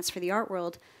audience for the art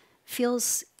world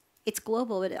feels, it's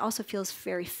global, but it also feels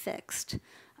very fixed.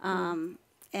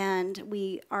 And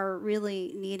we are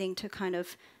really needing to kind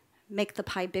of make the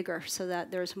pie bigger so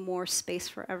that there's more space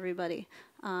for everybody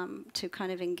to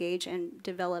kind of engage and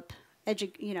develop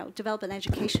an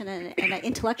education and an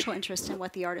intellectual interest in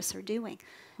what the artists are doing.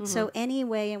 So any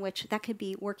way in which that could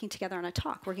be working together on a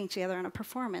talk, working together on a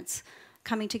performance,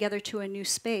 coming together to a new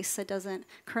space that doesn't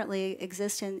currently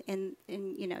exist in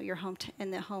you know, your home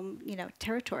in the home, you know,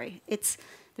 territory.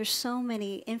 There's so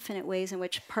many infinite ways in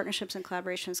which partnerships and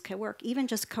collaborations can work. Even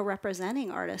just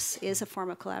co-representing artists is a form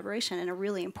of collaboration and a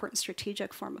really important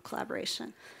strategic form of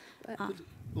collaboration.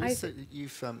 Also,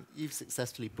 you've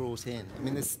successfully brought in, I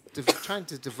mean, this trying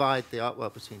to divide the art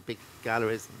world between big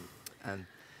galleries and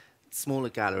smaller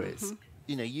galleries. Mm-hmm.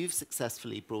 You know, you've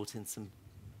successfully brought in some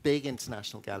big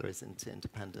international galleries into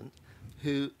independent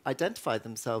who identify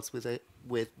themselves with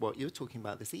what you're talking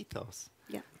about, this ethos.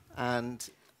 Yeah. And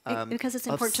because it's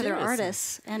important to their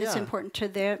artists, and it's important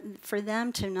to for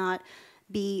them to not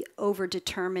be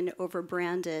over-determined,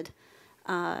 over-branded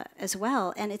as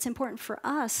well. And it's important for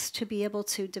us to be able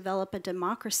to develop a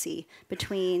democracy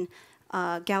between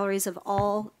galleries of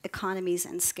all economies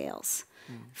and scales,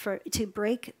 to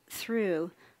break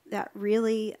through that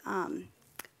really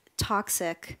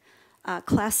toxic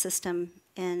class system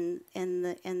in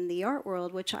the art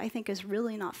world, which I think is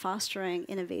really not fostering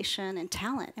innovation and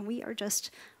talent. And we are just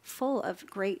full of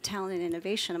great talent and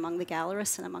innovation among the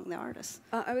gallerists and among the artists.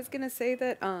 I was going to say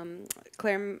that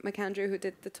Claire McAndrew, who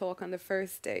did the talk on the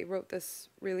first day, wrote this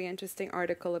really interesting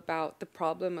article about the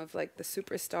problem of like the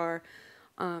superstar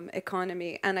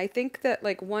economy. And I think that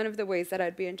like one of the ways that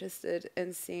I'd be interested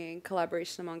in seeing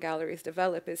collaboration among galleries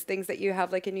develop is things that you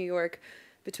have like in New York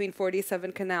between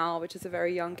 47 Canal, which is a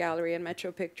very young gallery, and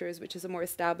Metro Pictures, which is a more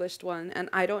established one. And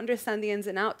I don't understand the ins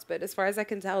and outs, but as far as I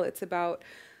can tell, it's about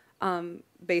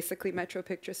basically Metro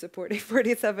Pictures supporting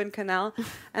 47 Canal.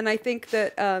 And I think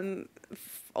that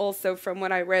also from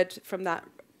what I read from that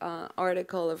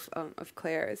article of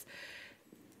Claire's,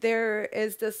 there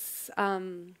is this,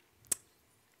 I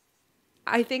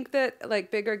think that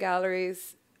like bigger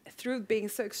galleries, through being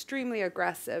so extremely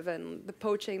aggressive and the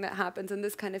poaching that happens and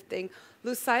this kind of thing,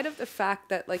 lose sight of the fact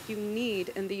that like you need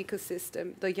in the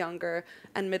ecosystem the younger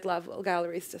and mid-level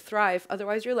galleries to thrive.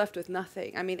 Otherwise, you're left with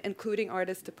nothing. I mean, including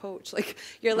artists to poach, like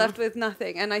you're left with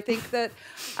nothing. And I think that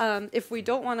if we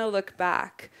don't want to look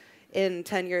back in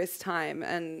 10 years' time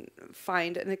and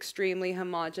find an extremely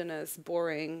homogenous,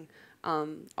 boring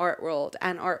art world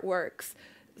and artworks,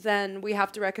 then we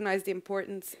have to recognize the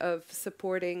importance of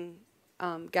supporting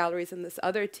galleries in this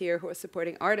other tier who are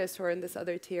supporting artists who are in this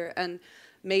other tier. And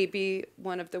maybe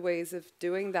one of the ways of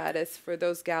doing that is for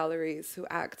those galleries who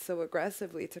act so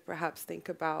aggressively to perhaps think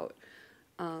about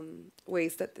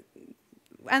ways that,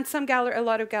 and a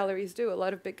lot of galleries do. A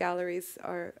lot of big galleries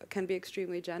can be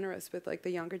extremely generous with like the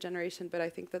younger generation, but I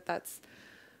think that that's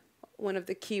one of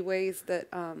the key ways that,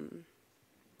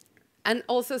 and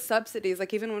also subsidies,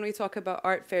 like even when we talk about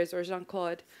art fairs, or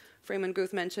Jean-Claude Freeman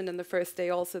Guth mentioned in the first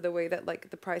day also the way that like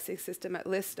the pricing system at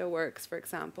Listo works, for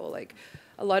example. Like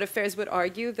a lot of fairs would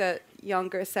argue that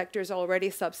younger sectors are already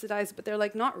subsidized, but they're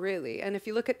like not really. And if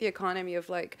you look at the economy of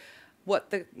like what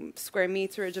the square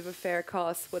meterage of a fair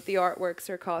costs, what the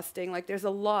artworks are costing, like there's a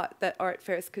lot that art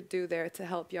fairs could do there to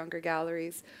help younger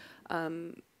galleries.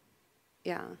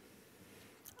 Yeah.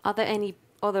 Are there any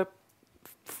other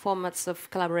formats of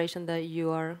collaboration that you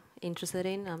are interested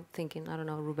in? I'm thinking, I don't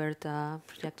know, Roberta,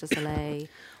 Project SLA.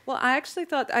 Well, I actually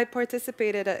thought I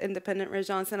participated at Independent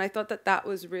Regence, and I thought that that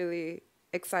was really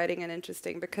exciting and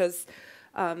interesting because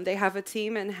they have a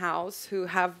team in-house who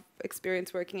have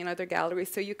experience working in other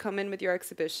galleries. So you come in with your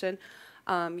exhibition,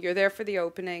 you're there for the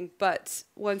opening, but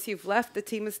once you've left, the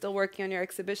team is still working on your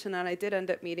exhibition. And I did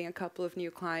end up meeting a couple of new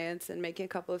clients and making a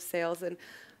couple of sales. And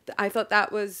I thought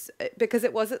that was, because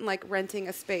it wasn't like renting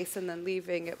a space and then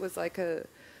leaving. It was like a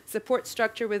support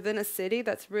structure within a city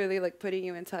that's really like putting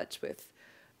you in touch with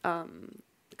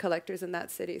collectors in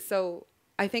that city. So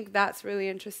I think that's really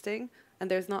interesting. And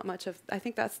there's not much of, I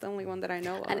think that's the only one that I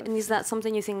know of. And is that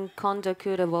something you think Condo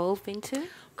could evolve into?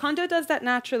 Condo does that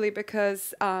naturally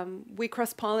because we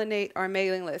cross-pollinate our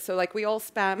mailing list. So like we all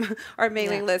spam our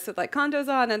mailing list with like Condo's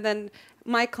on, and then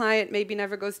my client maybe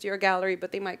never goes to your gallery,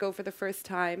 but they might go for the first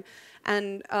time.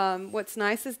 And what's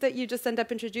nice is that you just end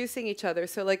up introducing each other.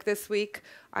 So like this week,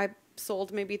 I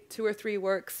sold maybe 2 or 3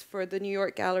 works for the New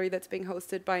York gallery that's being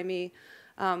hosted by me.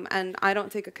 And I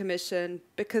don't take a commission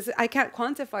because I can't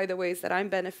quantify the ways that I'm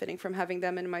benefiting from having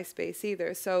them in my space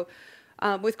either. So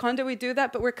with Condo, we do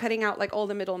that, but we're cutting out like all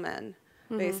the middlemen,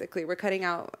 basically. We're cutting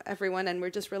out everyone, and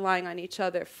we're just relying on each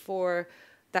other for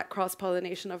that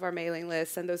cross-pollination of our mailing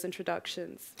list and those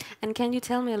introductions. And can you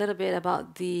tell me a little bit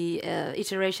about the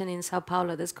iteration in Sao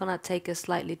Paulo that's going to take a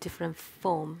slightly different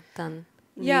form than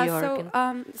New York?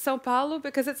 So Sao Paulo,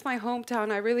 because it's my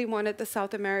hometown, I really wanted the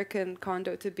South American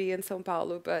condo to be in Sao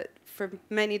Paulo, but for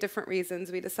many different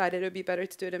reasons, we decided it would be better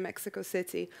to do it in Mexico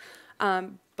City.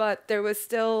 But there was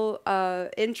still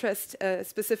interest,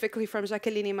 specifically from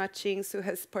Jacqueline Machins, who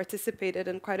has participated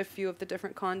in quite a few of the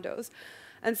different condos.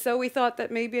 And so we thought that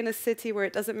maybe in a city where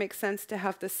it doesn't make sense to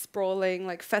have this sprawling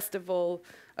like festival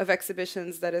of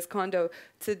exhibitions that is condo,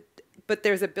 but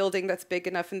there's a building that's big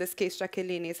enough. In this case,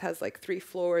 Jacqueline's has like 3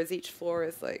 floors. Each floor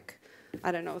is like,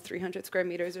 I don't know, 300 square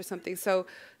meters or something. So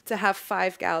to have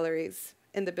 5 galleries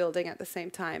in the building at the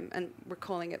same time, and we're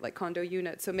calling it like condo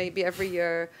units. So maybe every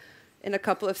year in a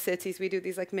couple of cities, we do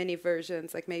these like mini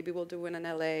versions, like maybe we'll do one in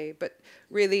LA, but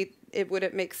really it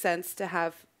wouldn't make sense to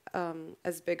have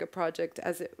as big a project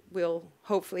as it will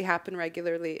hopefully happen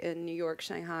regularly in New York,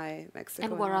 Shanghai, Mexico.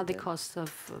 And what are the costs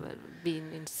of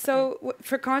being in? So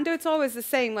for condo, it's always the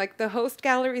same. Like the host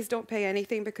galleries don't pay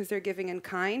anything because they're giving in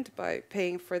kind by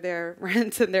paying for their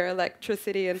rent and their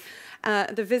electricity. And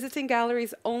the visiting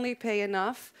galleries only pay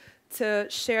enough to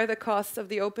share the costs of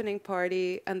the opening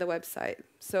party and the website.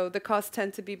 So the costs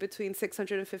tend to be between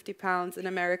 £650 in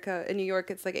America. In New York,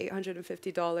 it's like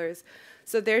 $850.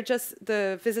 So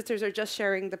the visitors are just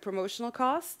sharing the promotional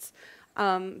costs.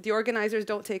 The organizers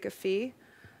don't take a fee.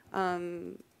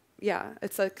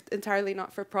 It's like entirely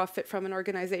not for profit from an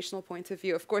organizational point of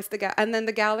view. Of course, and then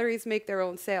the galleries make their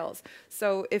own sales.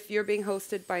 So if you're being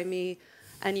hosted by me,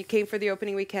 and you came for the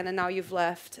opening weekend and now you've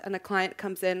left and a client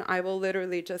comes in, I will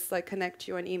literally just like connect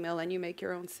you on email and you make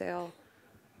your own sale.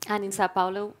 And in Sao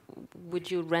Paulo, would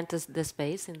you rent the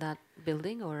space in that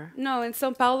building or? No, in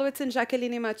Sao Paulo, it's in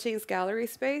Jacqueline Machin's gallery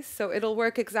space. So it'll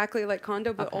work exactly like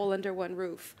condo, but all under one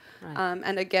roof. Right.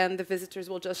 And again, the visitors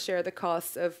will just share the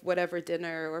costs of whatever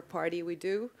dinner or party we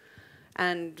do.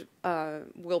 And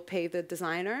we'll pay the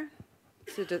designer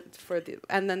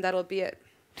and then that'll be it.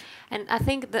 And I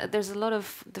think that there's a lot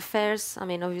of the fairs. I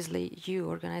mean, obviously, you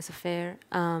organize a fair,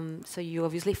 so you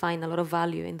obviously find a lot of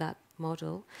value in that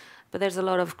model. But there's a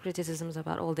lot of criticisms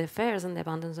about all the fairs and the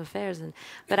abundance of fairs.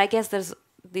 But I guess there's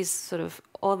this sort of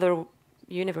other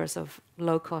universe of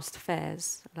low-cost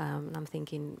fairs. I'm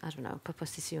thinking, I don't know,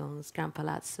 Propositions, Gran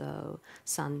Palazzo,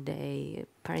 Sunday,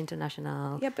 Paris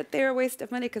International. Yeah, but they're a waste of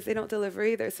money because they don't deliver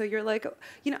either. So you're like,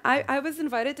 I was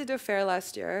invited to do a fair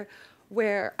last year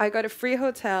where I got a free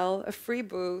hotel, a free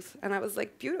booth, and I was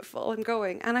like, beautiful, I'm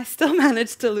going. And I still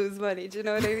managed to lose money, do you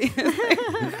know what I mean?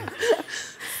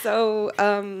 So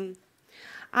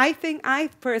I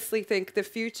personally think the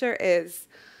future is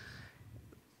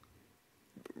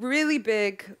really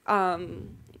big,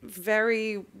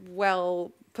 very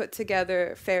well put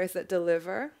together fairs that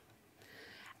deliver,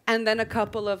 and then a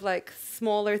couple of like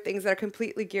smaller things that are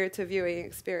completely geared to viewing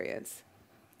experience.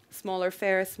 Smaller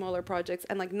fairs, smaller projects,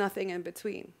 and like nothing in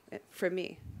between for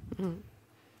me. Mm-hmm.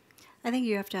 I think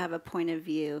you have to have a point of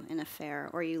view in a fair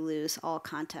or you lose all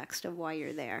context of why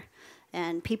you're there.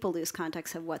 And people lose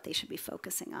context of what they should be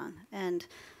focusing on. And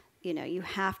you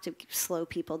have to slow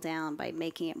people down by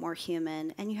making it more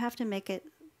human, and you have to make it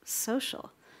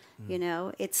social.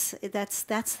 That's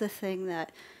the thing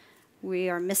that we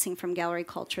are missing from gallery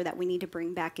culture that we need to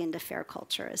bring back into fair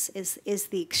culture is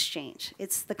the exchange.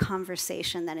 It's the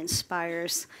conversation that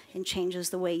inspires and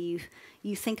changes the way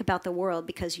you think about the world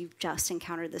because you've just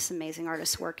encountered this amazing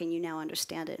artist's work and you now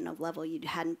understand it in a level you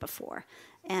hadn't before.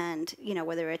 And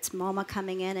whether it's MoMA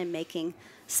coming in and making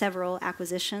several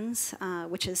acquisitions,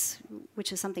 which is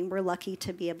something we're lucky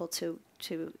to be able to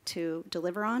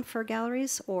deliver on for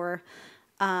galleries, or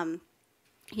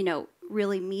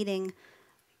really meeting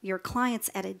your clients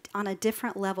on a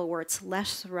different level where it's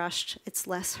less rushed, it's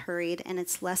less hurried, and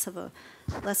it's less of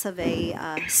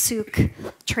a souk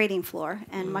trading floor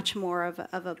and much more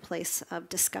of a place of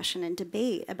discussion and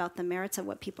debate about the merits of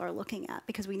what people are looking at,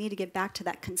 because we need to get back to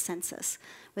that consensus.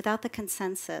 Without the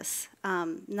consensus,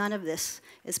 none of this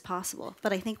is possible.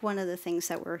 But I think one of the things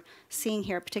that we're seeing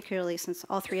here, particularly since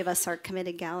all 3 of us are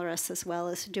committed gallerists as well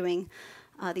as doing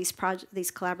these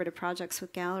collaborative projects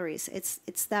with galleries,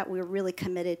 it's that we're really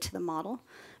committed to the model,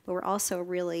 but we're also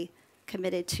really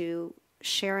committed to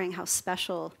sharing how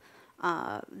special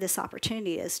this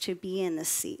opportunity is to be in this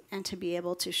seat and to be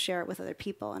able to share it with other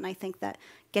people. And I think that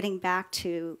getting back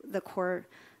to the core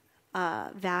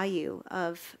value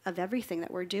of everything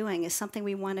that we're doing is something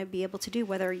we want to be able to do,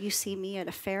 whether you see me at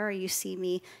a fair or you see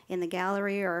me in the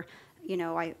gallery, or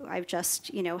I've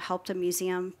just helped a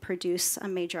museum produce a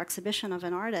major exhibition of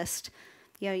an artist.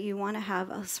 You want to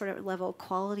have a sort of level of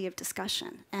quality of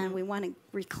discussion, and we want to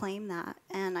reclaim that.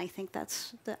 And I think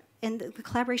that's and the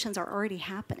collaborations are already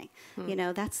happening. You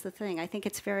know, that's the thing. I think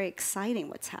it's very exciting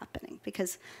what's happening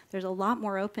because there's a lot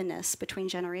more openness between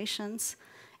generations,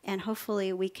 and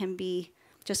hopefully we can be,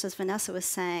 just as Vanessa was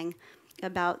saying,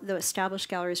 about the established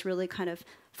galleries really kind of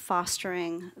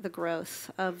fostering the growth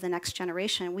of the next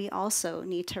generation. We also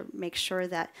need to make sure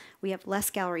that we have less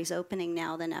galleries opening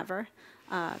now than ever,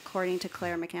 according to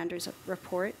Claire McAndrews'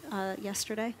 report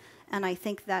yesterday. And I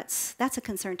think that's a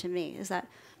concern to me, is that,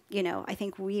 you know, I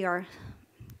think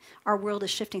our world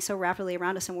is shifting so rapidly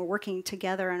around us, and we're working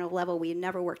together on a level we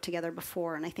never worked together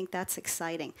before, and I think that's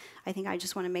exciting. I think I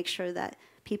just want to make sure that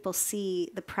people see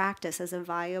the practice as a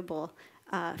viable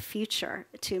future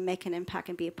to make an impact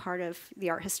and be a part of the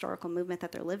art historical movement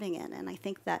that they're living in. And I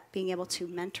think that being able to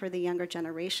mentor the younger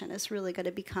generation is really going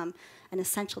to become an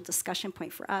essential discussion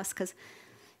point for us, because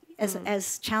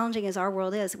as challenging as our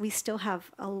world is, we still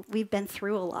have, we've been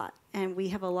through a lot, and we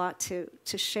have a lot to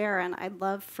share, and I'd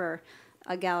love for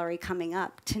a gallery coming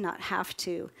up to not have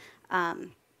to,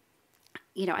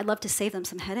 you know, I'd love to save them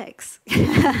some headaches,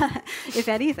 if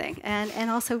anything,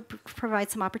 and also provide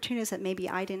some opportunities that maybe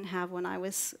I didn't have when I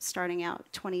was starting out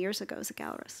 20 years ago as a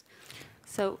gallerist.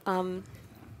 So I'm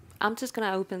just going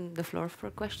to open the floor for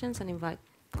questions and invite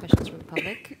questions from the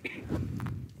public. Can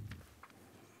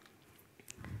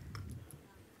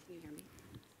you hear me?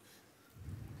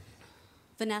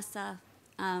 Vanessa,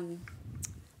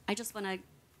 I just want to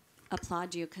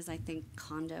applaud you because I think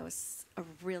Condo is a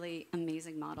really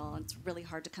amazing model. It's really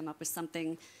hard to come up with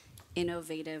something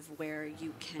innovative where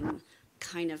you can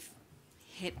kind of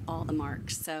hit all the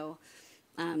marks. So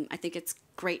I think it's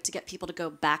great to get people to go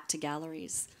back to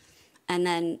galleries. And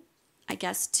then I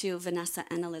guess to Vanessa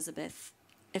and Elizabeth,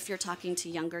 if you're talking to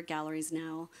younger galleries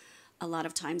now, a lot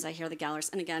of times I hear the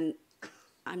gallerist, and again,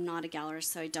 I'm not a gallerist,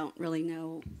 so I don't really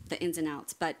know the ins and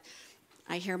outs, but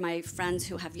I hear my friends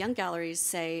who have young galleries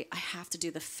say, I have to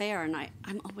do the fair, and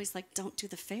I'm always like, don't do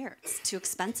the fair. It's too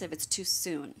expensive. It's too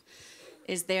soon.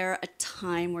 Is there a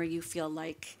time where you feel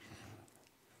like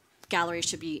galleries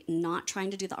should be not trying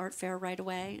to do the art fair right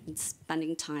away and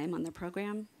spending time on their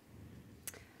program?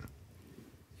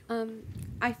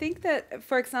 I think that,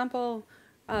 for example,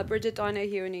 Bridget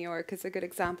Donahue in New York is a good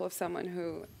example of someone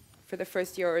who, for the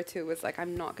first year or two, was like,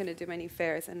 I'm not going to do many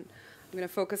fairs, and I'm going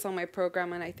to focus on my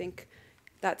program, and I think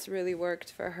that's really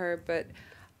worked for her. But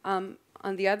on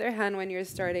the other hand, when you're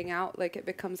starting out, like, it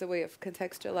becomes a way of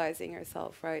contextualizing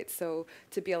yourself, right? So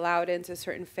to be allowed into a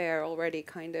certain fair already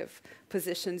kind of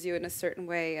positions you in a certain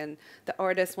way, and the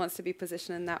artist wants to be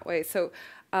positioned in that way. So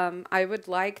I would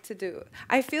like to do,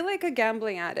 I feel like a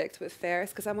gambling addict with fairs,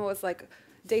 because I'm always like,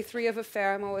 day 3 of a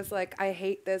fair, I'm always like, I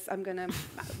hate this, I'm going to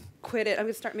quit it, I'm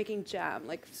going to start making jam,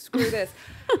 like, screw this.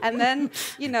 And then,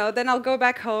 you know, then I'll go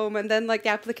back home, and then, like, the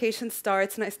application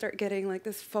starts, and I start getting, like,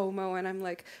 this FOMO, and I'm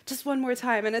like, just one more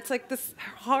time. And it's, like, this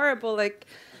horrible, like,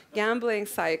 gambling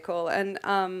cycle. And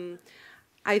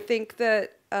I think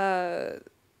that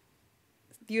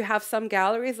you have some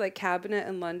galleries, like Cabinet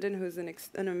in London, who's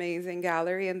an amazing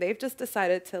gallery, and they've just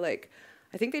decided to, like,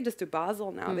 I think they just do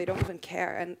Basel now. They don't even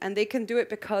care. And they can do it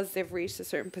because they've reached a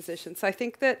certain position. So I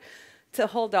think that to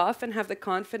hold off and have the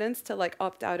confidence to, like,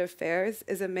 opt out of fairs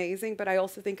is amazing. But I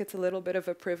also think it's a little bit of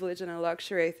a privilege and a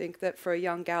luxury. I think that for a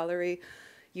young gallery,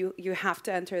 you have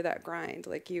to enter that grind.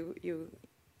 Like,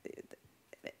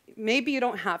 maybe you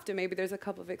don't have to. Maybe there's a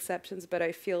couple of exceptions. But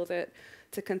I feel that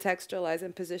to contextualize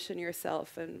and position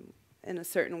yourself in a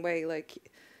certain way,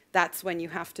 like, that's when you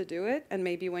have to do it. And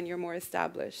maybe when you're more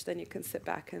established, then you can sit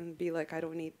back and be like, I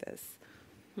don't need this.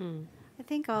 I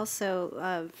think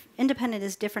also independent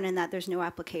is different in that there's no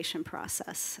application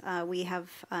process. We have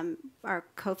our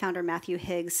co-founder, Matthew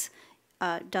Higgs,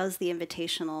 does the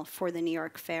invitational for the New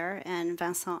York Fair, and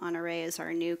Vincent Honoré is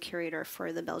our new curator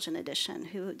for the Belgian edition,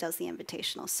 who does the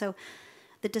invitational. So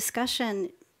the discussion,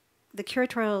 the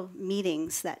curatorial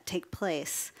meetings that take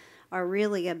place are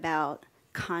really about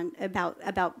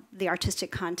the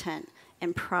artistic content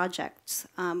and projects,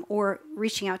 or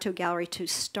reaching out to a gallery to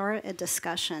start a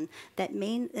discussion that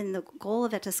and the goal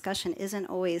of that discussion isn't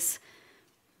always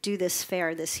do this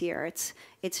fair this year. It's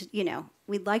you know,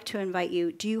 we'd like to invite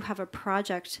you. Do you have a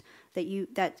project that you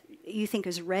think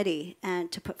is ready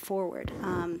and to put forward?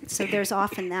 So there's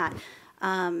often that.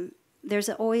 There's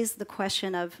always the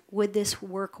question of, would this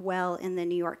work well in the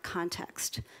New York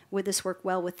context? Would this work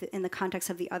well in the context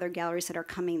of the other galleries that are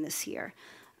coming this year?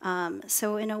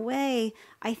 So in a way,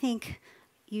 I think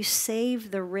you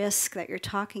save the risk that you're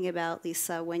talking about,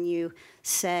 Lisa, when you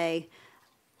say,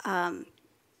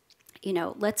 you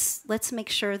know, let's make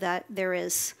sure that there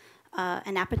is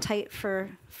an appetite for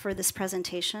this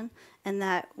presentation, and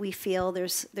that we feel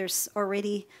there's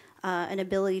already an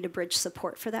ability to bridge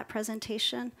support for that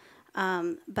presentation.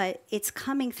 But it's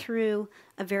coming through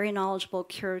a very knowledgeable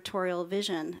curatorial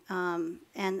vision.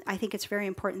 And I think it's very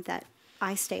important that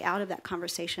I stay out of that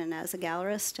conversation as a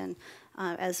gallerist and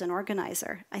as an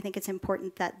organizer. I think it's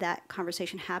important that that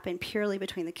conversation happen purely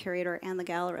between the curator and the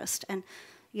gallerist. And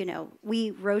you know,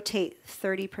 we rotate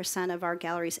 30% of our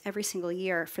galleries every single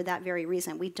year for that very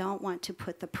reason. We don't want to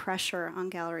put the pressure on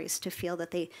galleries to feel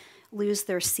that they lose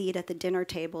their seat at the dinner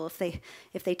table if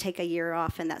they take a year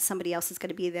off and that somebody else is going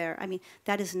to be there. I mean,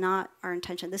 that is not our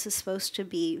intention. This is supposed to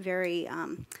be very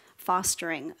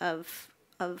fostering of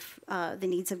the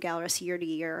needs of gallerists year to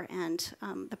year and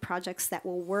the projects that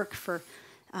will work for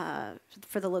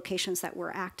the locations that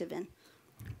we're active in.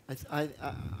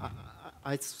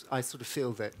 I sort of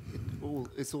feel that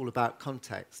it's all about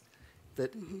context.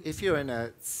 That if you're in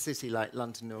a city like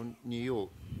London or New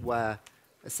York, where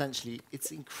essentially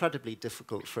it's incredibly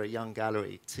difficult for a young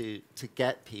gallery to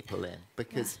get people in,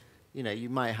 because you know you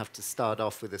might have to start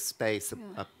off with a space,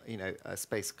 a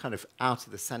space kind of out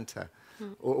of the centre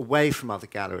or away from other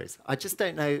galleries. I just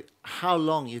don't know how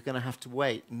long you're going to have to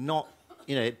wait. Not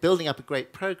building up a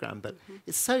great program, but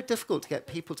it's so difficult to get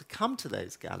people to come to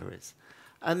those galleries,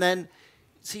 and then.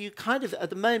 So you kind of, at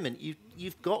the moment,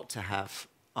 you've got to have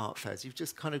art fairs. You've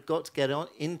just kind of got to get on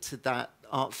into that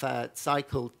art fair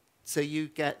cycle so you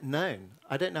get known.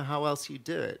 I don't know how else you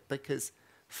do it, because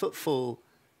footfall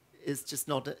is just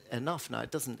not enough now.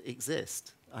 It doesn't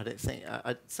exist, I don't think.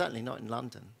 Certainly not in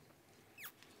London.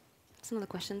 That's another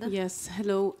question then. Yes,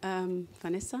 hello,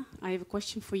 Vanessa. I have a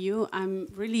question for you. I'm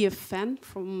really a fan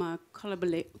from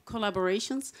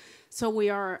collaborations. So we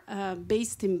are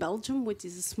based in Belgium, which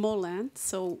is a small land.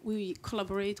 So we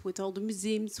collaborate with all the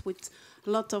museums, with a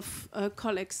lot of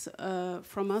colleagues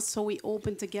from us. So we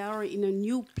opened a gallery in a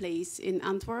new place in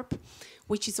Antwerp,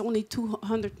 which is only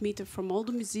 200 meters from all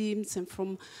the museums and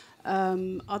from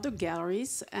other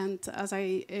galleries. And as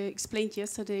I explained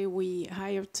yesterday, we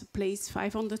hired a place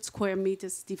 500 square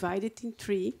meters divided in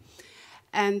 3.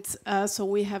 And so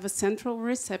we have a central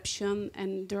reception,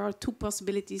 and there are 2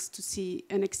 possibilities to see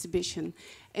an exhibition.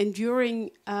 And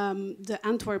during the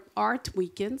Antwerp Art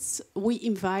Weekends, we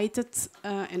invited,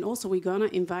 and also we're gonna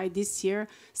invite this year,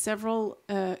 several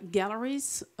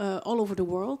galleries all over the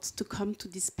world to come to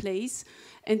this place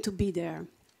and to be there.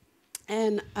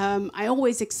 And I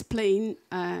always explain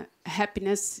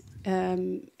happiness,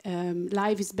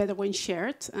 life is better when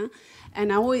shared.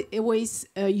 And I always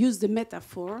use the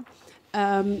metaphor.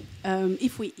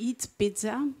 If we eat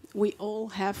pizza, we all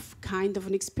have kind of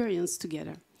an experience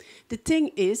together. The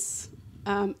thing is,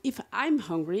 if I'm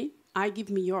hungry, I give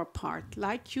me your part,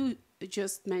 like you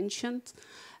just mentioned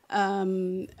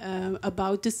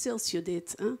about the sales you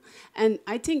did. And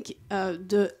I think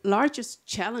the largest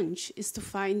challenge is to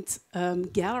find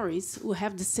galleries who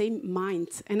have the same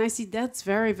mind. And I see that's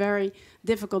very, very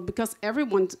difficult, because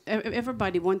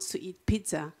everybody wants to eat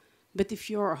pizza. But if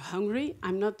you're hungry,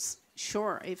 I'm not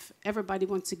sure if everybody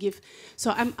wants to give.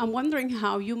 So I'm wondering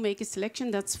how you make a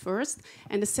selection. That's first.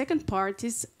 And the second part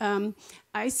is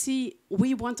I see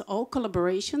we want all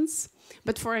collaborations.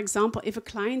 But for example, if a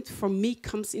client from me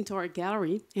comes into our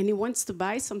gallery and he wants to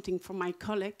buy something from my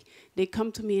colleague, they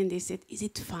come to me and they said, is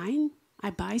it fine? I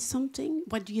buy something.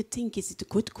 What do you think? Is it a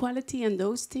good quality and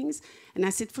those things? And I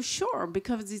said, for sure,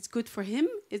 because it's good for him,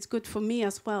 it's good for me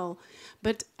as well.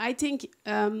 But I think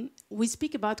we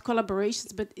speak about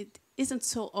collaborations, but it isn't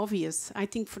so obvious, I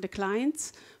think, for the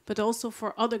clients, but also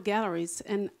for other galleries.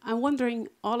 And I'm wondering,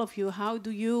 all of you, how do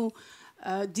you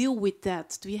deal with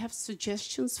that? Do you have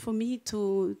suggestions for me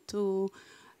to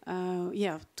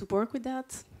work with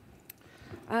that?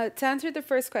 To answer the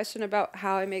first question about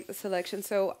how I make the selection,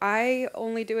 so I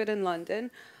only do it in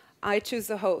London. I choose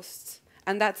the hosts,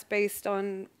 and that's based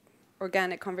on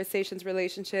organic conversations,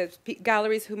 relationships,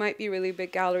 galleries who might be really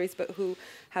big galleries, but who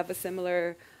have a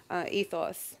similar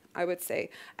ethos, I would say.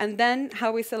 And then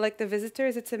how we select the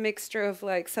visitors, it's a mixture of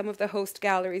like some of the host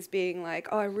galleries being like,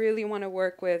 oh, I really want to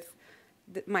work with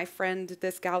my friend,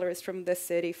 this gallerist from this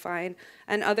city, fine.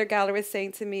 And other gallerists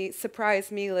saying to me, surprise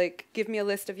me, like, give me a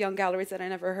list of young galleries that I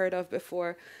never heard of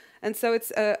before. And so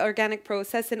it's an organic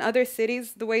process. In other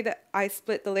cities, the way that I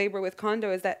split the labor with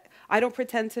Condo is that I don't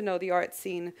pretend to know the art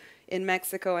scene in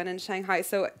Mexico and in Shanghai.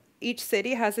 So each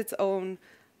city has its own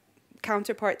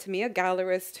counterpart to me, a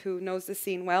gallerist who knows the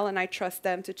scene well, and I trust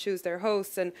them to choose their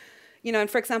hosts. And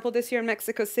and for example, this year in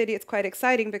Mexico City, it's quite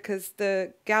exciting because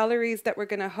the galleries that we're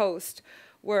going to host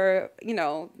were,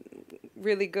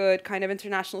 really good kind of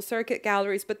international circuit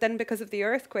galleries, but then because of the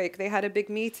earthquake, they had a big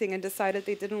meeting and decided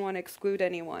they didn't want to exclude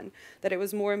anyone, that it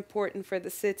was more important for the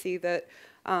city that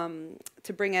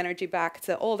to bring energy back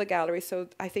to all the galleries. So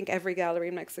I think every gallery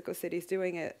in Mexico City is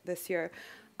doing it this year.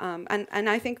 And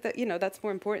I think that, that's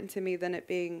more important to me than it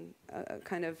being a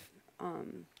kind of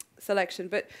selection.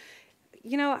 But,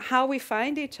 how we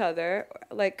find each other,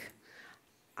 like,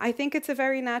 I think it's a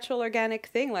very natural, organic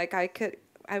thing. Like,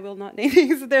 I will not name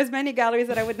names. There's many galleries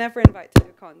that I would never invite to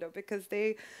the Condo because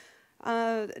they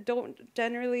don't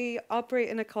generally operate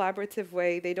in a collaborative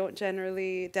way. They don't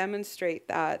generally demonstrate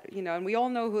that, and we all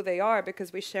know who they are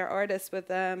because we share artists with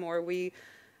them, or we,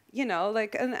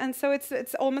 and so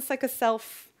it's almost like a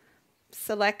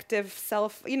selective,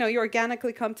 you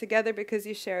organically come together because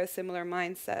you share a similar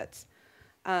mindset.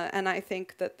 And I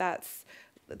think that that's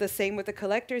the same with the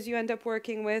collectors you end up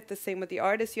working with, the same with the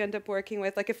artists you end up working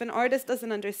with. Like, if an artist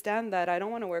doesn't understand that, I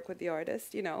don't want to work with the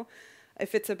artist,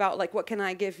 If it's about, like, what can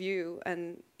I give you,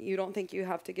 and you don't think you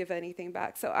have to give anything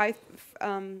back. So I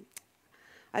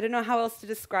don't know how else to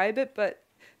describe it, but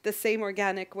the same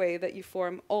organic way that you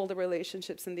form all the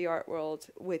relationships in the art world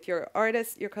with your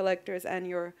artists, your collectors, and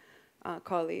your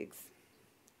colleagues.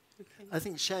 Okay. I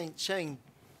think showing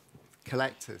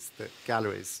collectors that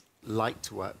galleries like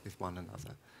to work with one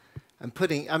another, and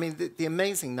the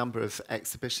amazing number of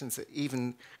exhibitions,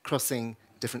 even crossing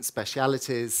different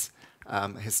specialities,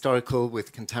 historical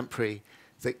with contemporary,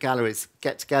 that galleries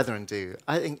get together and do.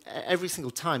 I think every single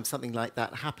time something like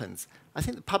that happens, I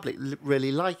think the public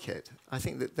really like it. I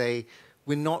think that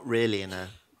we're not really in a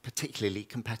particularly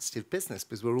competitive business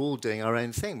because we're all doing our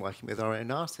own thing, working with our own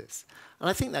artists. And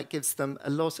I think that gives them a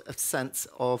lot of sense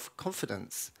of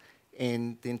confidence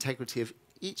in the integrity of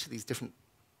each of these different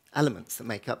elements that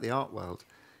make up the art world.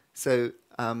 So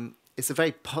it's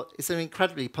an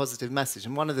incredibly positive message.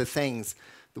 And one of the things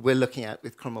that we're looking at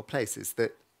with Cromwell Place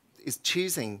is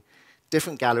choosing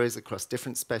different galleries across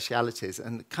different specialities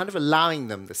and kind of allowing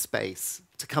them the space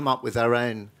to come up with their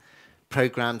own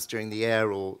programs during the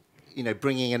year, or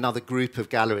bringing another group of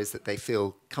galleries that they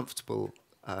feel comfortable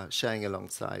showing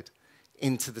alongside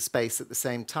into the space at the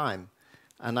same time.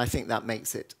 And I think that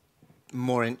makes it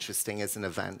more interesting as an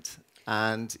event.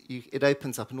 And it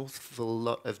opens up an awful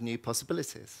lot of new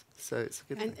possibilities. So it's a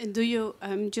good thing. And do you,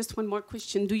 just one more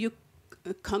question, do you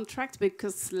contract?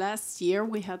 Because last year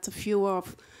we had a few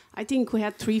of, I think we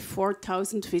had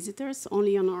 3,000-4,000 visitors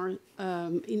only on our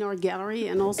in our gallery,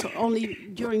 and also only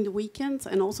during the weekends,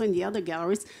 and also in the other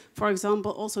galleries. For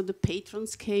example, also the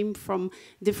patrons came from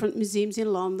different museums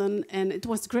in London, and it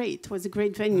was great. It was a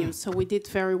great venue, so we did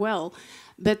very well.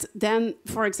 But then,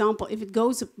 for example, if it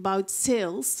goes about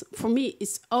sales, for me,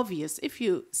 it's obvious. If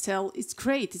you sell, it's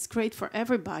great for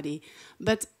everybody.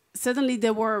 But suddenly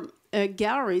there were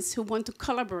galleries who want to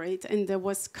collaborate, and there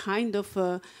was kind of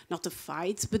not a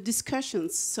fight, but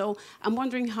discussions. So I'm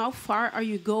wondering, how far are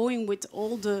you going with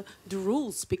all the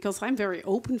rules? Because I'm very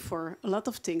open for a lot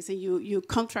of things, and you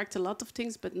contract a lot of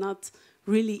things, but not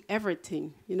really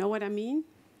everything. You know what I mean?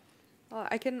 Well,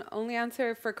 I can only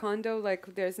answer for Condo,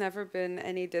 like, there's never been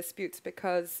any disputes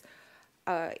because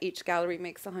each gallery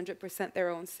makes 100% their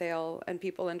own sale, and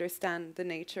people understand the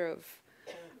nature of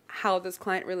how those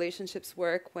client relationships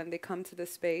work when they come to the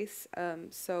space.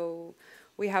 So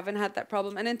we haven't had that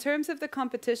problem. And in terms of the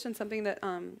competition, something that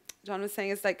John was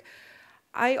saying is, like,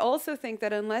 I also think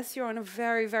that unless you're on a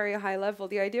very, very high level,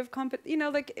 the idea of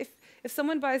like, if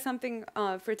someone buys something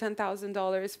for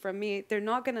 $10,000 from me, they're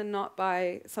not going to not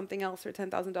buy something else for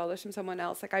 $10,000 from someone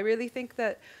else. Like, I really think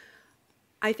that,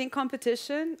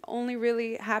 competition only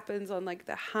really happens on, like,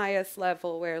 the highest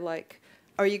level, where, like,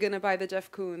 are you going to buy the Jeff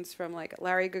Koons from, like,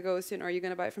 Larry Gagosian, or are you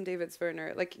going to buy it from David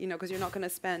Zwirner? Like, because you're not going to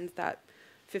spend that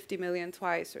 50 million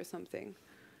twice or something.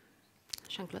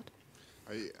 Jean-Claude?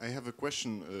 I have a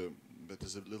question that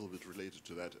is a little bit related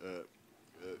to that.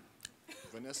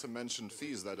 Vanessa mentioned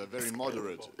fees that are very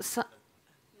moderate.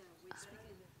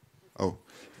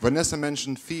 Vanessa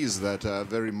mentioned fees that are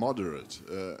very moderate.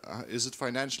 Is it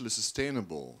financially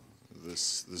sustainable?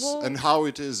 Well, and how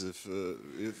it is if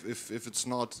it's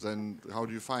not, then how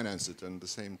do you finance it? And the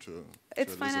same to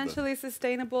it's financially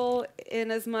sustainable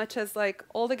in as much as, like,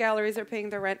 all the galleries are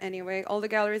paying their rent anyway. All the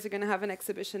galleries are going to have an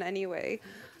exhibition anyway.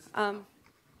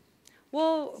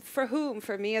 Well, for whom?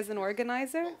 For me as an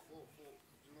organizer? In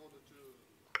order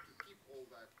to keep all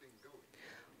that thing going.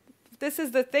 this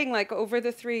is the thing, like over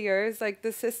the 3 years, like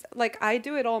this is like I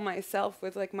do it all myself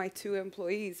with like my 2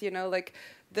 employees, you know, like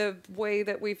the way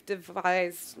that we've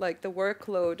devised like the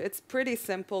workload, it's pretty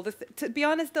simple. To be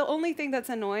honest, the only thing that's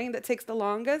annoying that takes the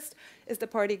longest is the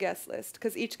party guest list,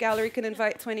 because each gallery can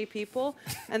invite 20 people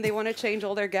and they want to change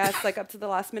all their guests like up to the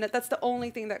last minute. That's the only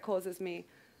thing that causes me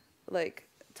like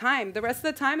time. The rest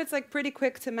of the time it's like pretty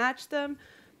quick to match them.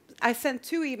 I send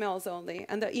 2 emails only,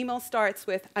 and the email starts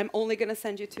with, I'm only going to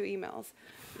send you 2 emails,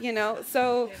 you know?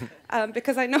 So,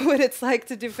 because I know what it's like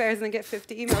to do fairs and get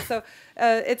 50 emails. So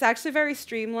it's actually very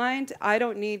streamlined. I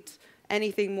don't need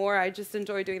anything more. I just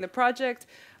enjoy doing the project.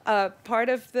 Part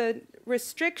of the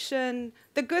restriction,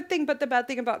 the good thing but the bad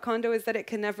thing about Condo is that it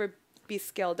can never be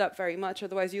scaled up very much.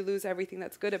 Otherwise, you lose everything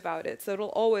that's good about it. So it'll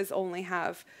always only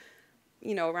have,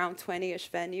 you know, around 20-ish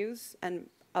venues and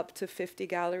up to 50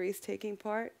 galleries taking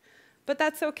part. But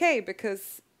that's okay,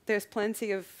 because there's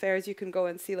plenty of fairs you can go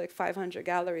and see like 500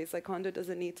 galleries. Like Condo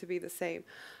doesn't need to be the same.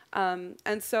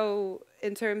 And so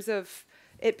in terms of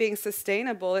it being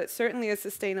sustainable, it certainly is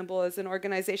sustainable as an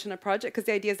organization, a project, because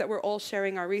the idea is that we're all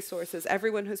sharing our resources.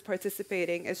 Everyone who's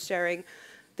participating is sharing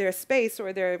their space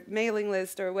or their mailing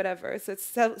list or whatever. So it's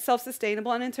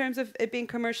self-sustainable. And in terms of it being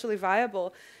commercially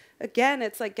viable, again,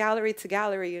 it's like gallery to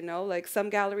gallery, you know, like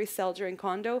some galleries sell during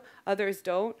Condo, others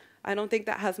don't. I don't think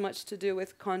that has much to do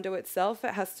with Condo itself.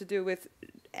 It has to do with,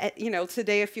 you know,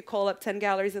 today if you call up 10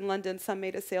 galleries in London, some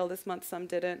made a sale this month, some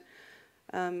didn't.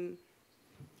 I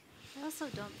also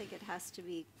don't think it has to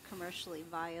be commercially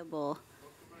viable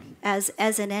as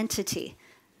an entity.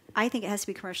 I think it has to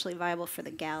be commercially viable for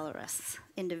the gallerists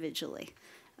individually.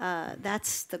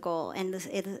 That's the goal. And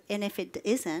if it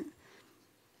isn't,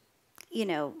 you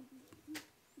know,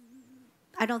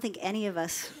 I don't think any of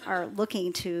us are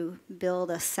looking to build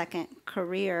a second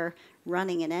career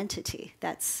running an entity.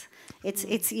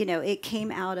 It's you know, it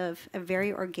came out of a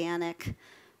very organic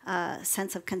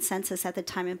sense of consensus at the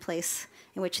time and place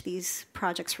in which these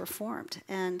projects were formed.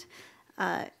 And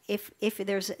if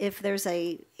there's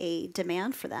a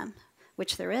demand for them,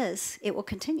 which there is, it will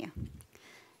continue.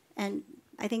 And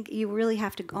I think you really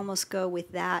have to almost go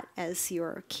with that as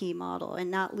your key model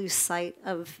and not lose sight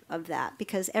of that,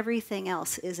 because everything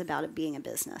else is about it being a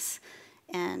business.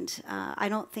 And I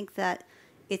don't think that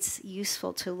it's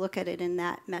useful to look at it in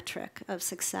that metric of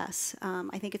success.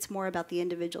 I think it's more about the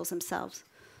individuals themselves.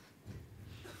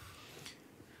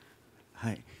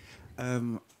 Hi.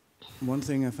 One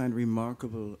thing I find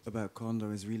remarkable about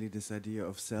Condo is really this idea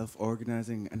of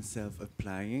self-organizing and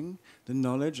self-applying the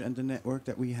knowledge and the network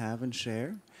that we have and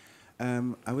share.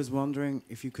 I was wondering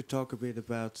if you could talk a bit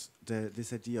about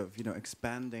this idea of, you know,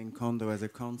 expanding Condo as a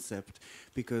concept,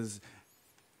 because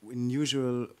in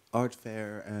usual art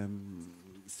fair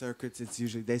circuits, it's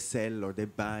usually they sell or they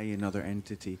buy another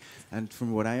entity. And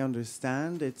from what I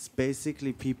understand, it's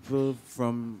basically people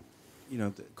from, you know,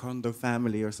 the Condo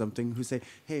family or something who say,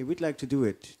 hey, we'd like to do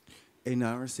it in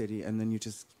our city, and then you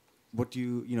just,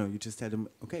 you just tell them,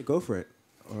 okay, go for it.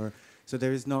 Or so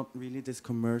there is not really this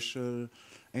commercial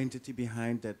entity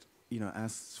behind that, you know,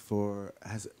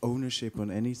 has ownership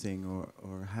on anything,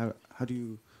 or how do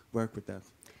you work with that?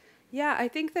 Yeah, I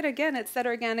think that, again, it's that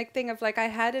organic thing of, like, I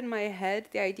had in my head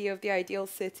the idea of the ideal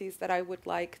cities that I would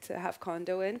like to have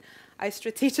Condo in. I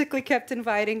strategically kept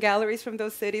inviting galleries from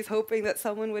those cities, hoping that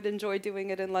someone would enjoy doing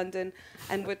it in London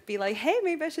and would be like, hey,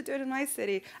 maybe I should do it in my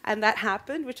city. And that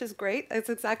happened, which is great. That's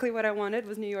exactly what I wanted,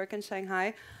 was New York and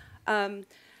Shanghai.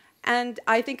 And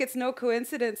I think it's no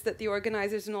coincidence that the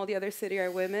organizers in all the other cities are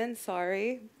women.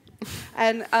 Sorry.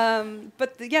 And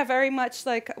yeah, very much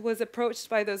like was approached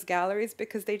by those galleries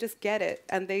because they just get it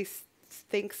and they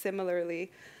think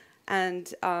similarly,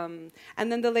 and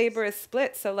then the labor is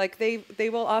split. So like they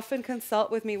will often consult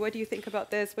with me. What do you think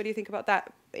about this? What do you think about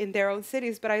that in their own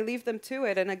cities? But I leave them to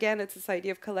it. And again, it's this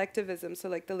idea of collectivism. So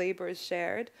like the labor is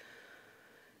shared.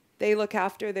 They look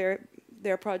after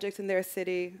their project in their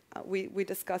city. We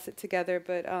discuss it together,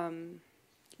 but.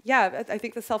 Yeah, I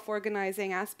think the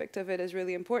self-organizing aspect of it is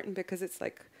really important because it's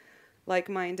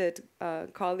like-minded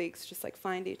colleagues just like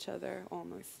find each other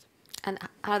almost. And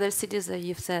other cities that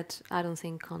you've said, I don't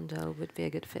think Condo would be a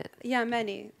good fit. Yeah,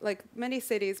 many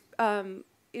cities. You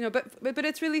know, but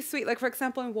it's really sweet. Like for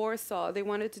example, in Warsaw, they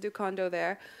wanted to do Condo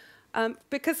there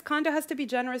because Condo has to be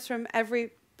generous from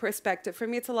every perspective. For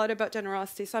me, it's a lot about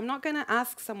generosity. So I'm not going to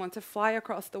ask someone to fly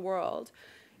across the world,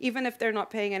 even if they're not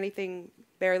paying anything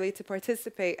barely to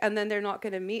participate, and then they're not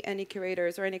going to meet any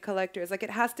curators or any collectors. Like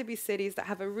it has to be cities that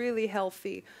have a really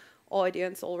healthy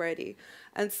audience already.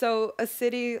 And so a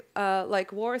city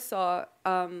like Warsaw,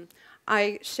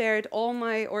 I shared all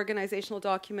my organizational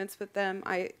documents with them.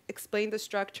 I explained the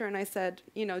structure, and I said,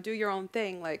 you know, do your own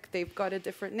thing. Like, they've got a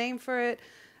different name for it,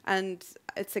 and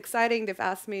it's exciting. They've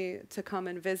asked me to come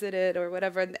and visit it or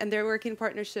whatever, and they're working in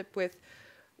partnership with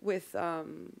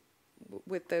the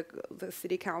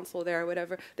city council there or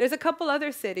whatever. There's a couple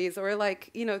other cities, or like,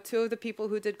 you know, two of the people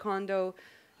who did Condo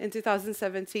in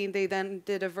 2017, they then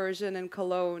did a version in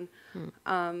Cologne.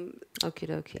 Okie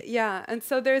dokie. Yeah, and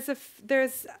so there's a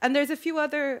few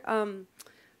other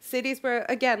cities where,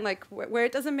 again, like where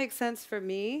it doesn't make sense for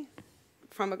me,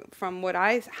 from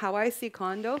how I see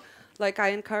Condo. Like, I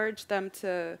encourage them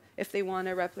to, if they want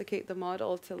to replicate the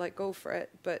model, to like go for it.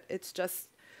 But it's just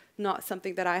not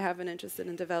something that I have an interest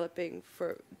in developing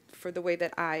for the way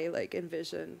that I like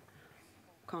envision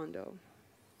Condo.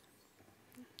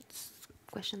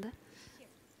 Question there?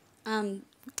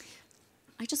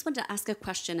 I just wanted to ask a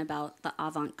question about the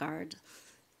avant-garde.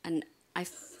 And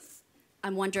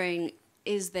I'm wondering,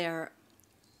 is there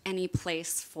any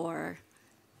place for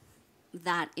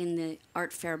that in the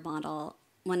art fair model?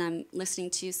 When I'm listening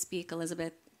to you speak,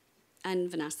 Elizabeth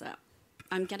and Vanessa,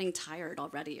 I'm getting tired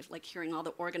already of like hearing all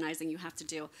the organizing you have to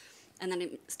do. And then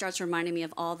it starts reminding me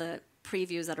of all the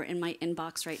previews that are in my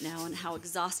inbox right now and how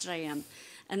exhausted I am.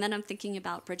 And then I'm thinking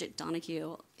about Bridget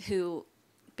Donahue, who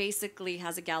basically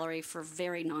has a gallery for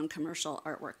very non-commercial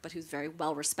artwork, but who's very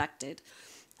well respected.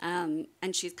 And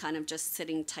she's kind of just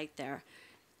sitting tight there.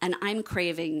 And I'm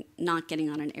craving not getting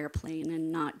on an airplane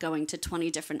and not going to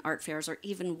 20 different art fairs or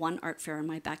even one art fair in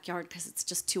my backyard because it's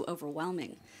just too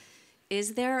overwhelming.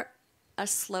 Is there a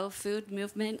slow food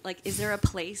movement? Like, is there a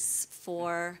place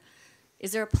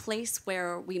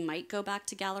where we might go back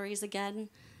to galleries again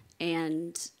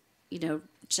and, you know,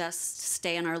 just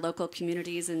stay in our local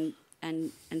communities and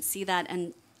see that?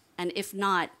 And if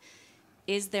not,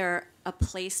 is there a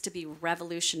place to be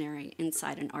revolutionary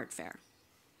inside an art fair?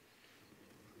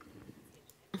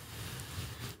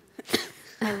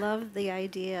 I love the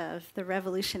idea of the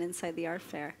revolution inside the art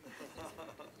fair.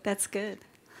 That's good.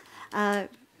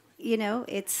 You know,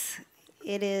 it's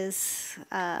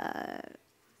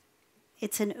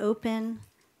an open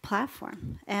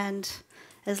platform, and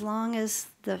as long as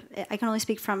I can only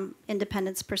speak from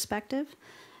independence perspective,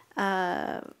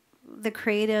 the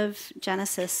creative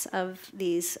genesis of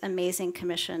these amazing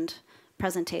commissioned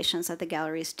presentations that the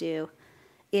galleries do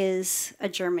is a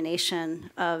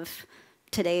germination of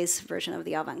today's version of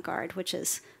the avant-garde, which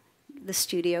is the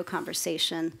studio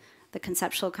conversation, the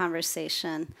conceptual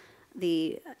conversation,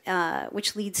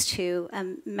 which leads to a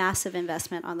massive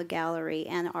investment on the gallery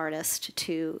and artist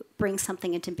to bring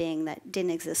something into being that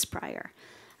didn't exist prior.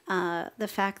 The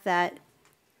fact that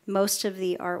most of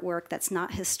the artwork that's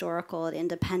not historical and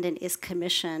independent is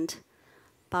commissioned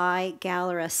by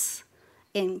gallerists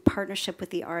in partnership with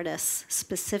the artists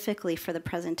specifically for the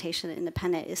presentation at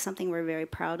independent is something we're very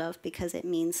proud of, because it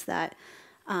means that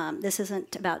this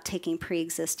isn't about taking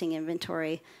pre-existing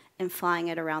inventory and flying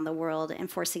it around the world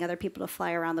and forcing other people to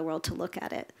fly around the world to look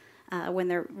at it when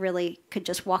they really could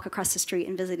just walk across the street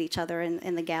and visit each other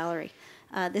in the gallery.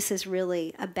 This is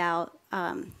really about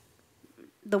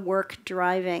the work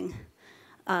driving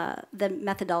the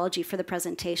methodology for the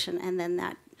presentation, and then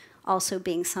that also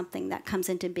being something that comes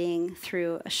into being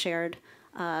through a shared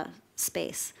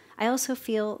space. I also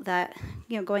feel that,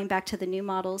 you know, going back to the new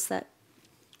models that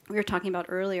we were talking about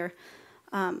earlier,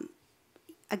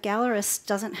 a gallerist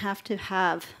doesn't have to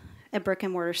have a brick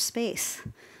and mortar space,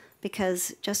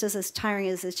 because just as tiring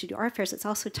as it is to do art fairs, it's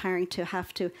also tiring to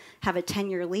have a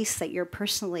 10-year lease that you're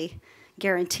personally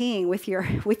guaranteeing with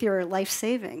your life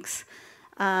savings.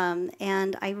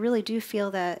 And I really do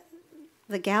feel that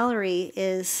the gallery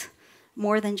is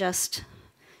more than just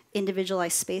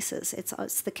individualized spaces.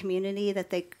 It's the community that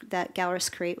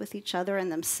gallerists create with each other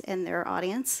and their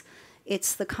audience.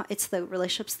 It's the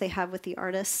relationships they have with the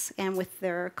artists and with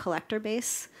their collector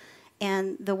base,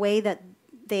 and the way that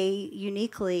they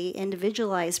uniquely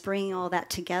individualize bringing all that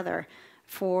together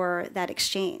for that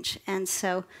exchange. And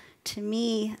so, to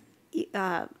me,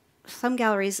 some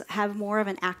galleries have more of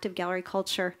an active gallery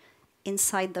culture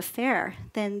inside the fair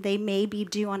than they maybe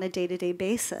do on a day-to-day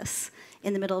basis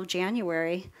in the middle of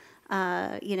January,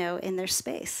 you know, in their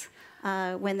space,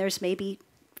 when there's maybe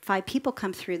 5 people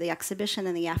come through the exhibition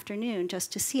in the afternoon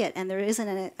just to see it, and there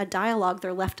isn't a dialogue.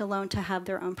 They're left alone to have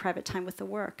their own private time with the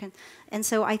work. And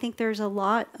so I think there's a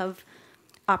lot of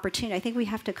opportunity. I think we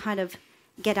have to kind of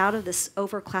get out of this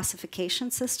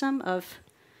overclassification system of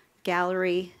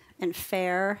gallery and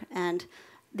fair, and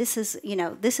this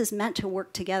is meant to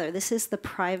work together. This is the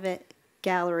private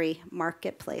gallery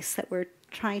marketplace that we're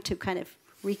trying to kind of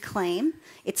reclaim.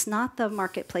 It's not the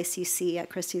marketplace you see at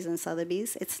Christie's and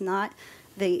Sotheby's. It's not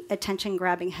the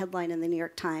attention-grabbing headline in the New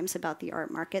York Times about the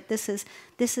art market. This is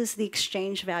the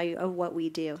exchange value of what we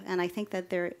do, and I think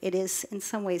that it is in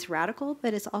some ways radical,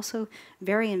 but it's also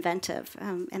very inventive,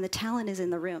 and the talent is in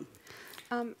the room.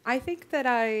 I think that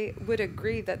I would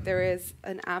agree that there is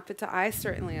an appetite. I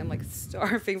certainly am like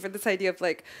starving for this idea of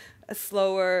like a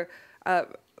slower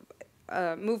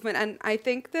movement, and I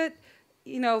think that,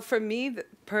 you know, for me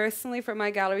personally, for my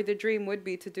gallery, the dream would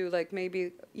be to do like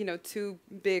maybe, you know, 2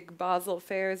 big Basel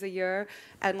fairs a year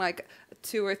and like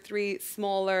 2 or 3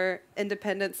 smaller,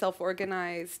 independent,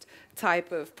 self-organized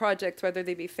type of projects, whether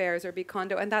they be fairs or be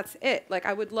condo, and that's it. Like,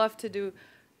 I would love to do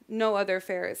no other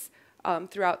fairs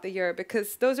throughout the year,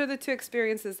 because those are the 2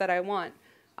 experiences that I want.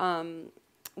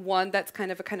 One that's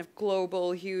kind of a kind of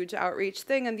global, huge outreach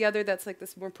thing, and the other that's like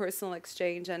this more personal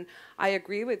exchange. And I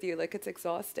agree with you, like, it's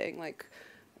exhausting. Like,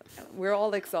 we're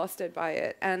all exhausted by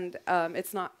it, and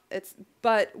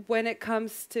but when it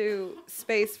comes to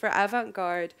space for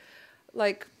avant-garde,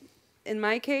 like in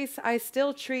my case, I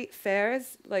still treat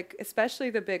fairs, like especially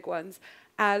the big ones,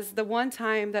 as the one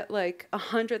time that like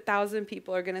 100,000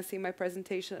 people are gonna see my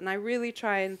presentation, and I really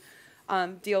try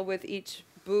and deal with each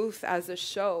booth as a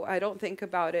show. I don't think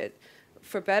about it,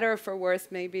 for better or for worse,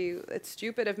 maybe it's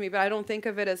stupid of me, but I don't think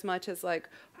of it as much as like,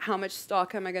 how much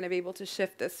stock am I going to be able to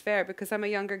shift this fair? Because I'm a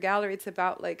younger gallery, it's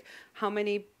about like, how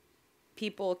many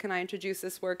people can I introduce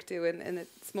this work to in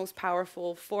its most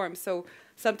powerful form? So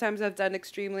sometimes I've done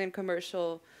extremely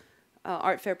commercial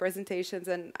art fair presentations,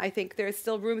 and I think there's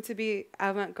still room to be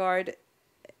avant-garde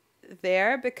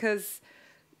there, because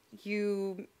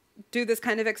you do this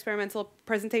kind of experimental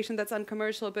presentation that's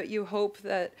uncommercial, but you hope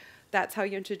that that's how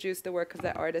you introduce the work of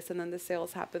that artist, and then the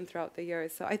sales happen throughout the year.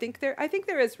 So I think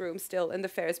there is room still in the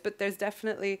fairs, but there's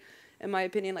definitely, in my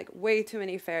opinion, like way too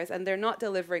many fairs, and they're not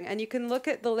delivering. And you can look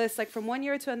at the list, like from one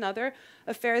year to another,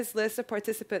 a fair's list of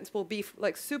participants will be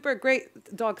like super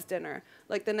great dog's dinner,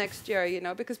 like the next year, you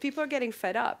know, because people are getting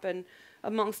fed up. And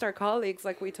amongst our colleagues,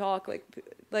 like we talk,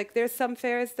 like there's some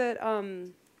fairs that,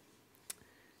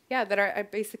 that are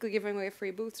basically giving away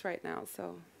free booths right now.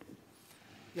 So,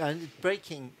 yeah, and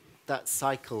breaking that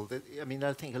cycle. I mean,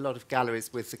 I think a lot of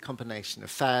galleries with the combination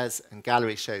of fairs and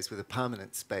gallery shows with a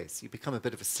permanent space, you become a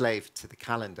bit of a slave to the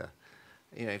calendar.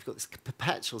 You know, you've got this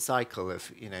perpetual cycle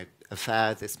of, you know, a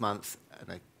fair this month and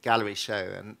a gallery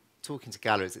show. And talking to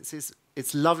galleries,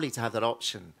 it's lovely to have that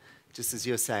option, just as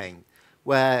you're saying,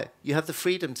 where you have the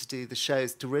freedom to do the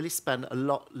shows, to really spend a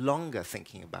lot longer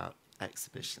thinking about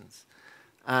exhibitions,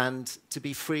 and to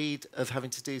be freed of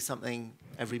having to do something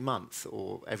every month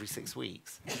or every 6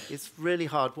 weeks. It's really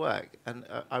hard work, and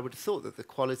I would have thought that the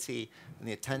quality and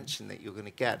the attention that you're going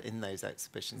to get in those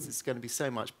exhibitions is going to be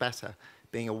so much better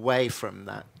being away from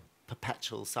that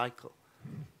perpetual cycle. I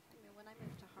mean, when I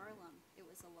moved to Harlem,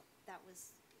 that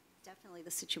was definitely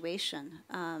the situation.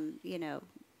 You know,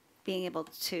 being able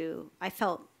to, I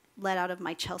felt let out of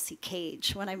my Chelsea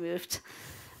cage when I moved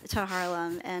to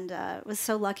Harlem, and was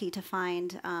so lucky to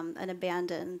find an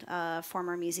abandoned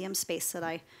former museum space that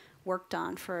I worked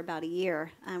on for about a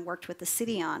year, and worked with the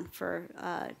city on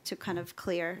to kind of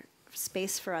clear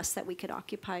space for us that we could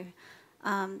occupy.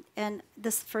 And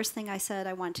this first thing I said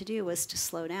I wanted to do was to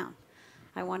slow down.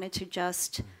 I wanted to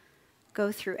just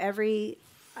go through every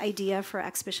idea for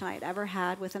exhibition I had ever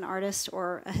had with an artist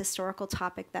or a historical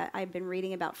topic that I'd been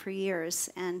reading about for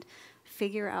years, and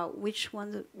figure out which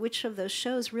of those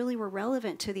shows really were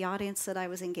relevant to the audience that I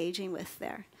was engaging with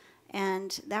there.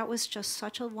 And that was just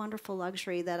such a wonderful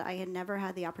luxury that I had never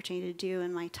had the opportunity to do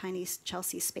in my tiny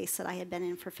Chelsea space that I had been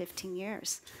in for 15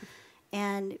 years.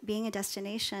 And being a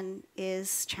destination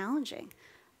is challenging.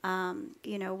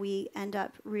 You know, we end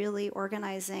up really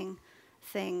organizing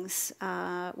things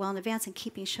well in advance and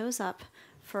keeping shows up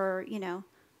for, you know,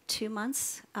 2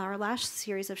 months. Our last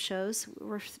series of shows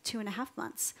were 2.5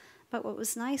 months. But what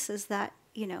was nice is that,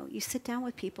 you know, you sit down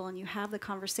with people and you have the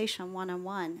conversation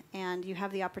one-on-one, and you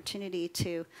have the opportunity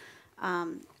to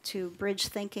bridge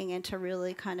thinking and to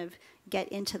really kind of get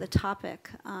into the topic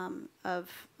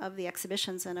of the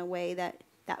exhibitions in a way that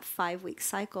 5-week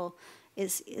cycle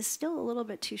is still a little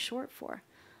bit too short for.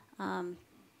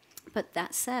 But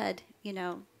that said, you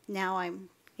know, now I'm,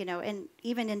 you know, and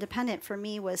even independent for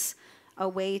me was a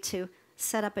way to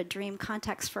set up a dream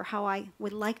context for how I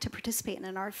would like to participate in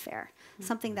an art fair,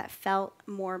 something that felt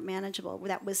more manageable.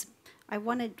 That was, I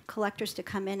wanted collectors to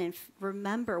come in and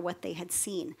remember what they had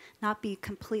seen, not be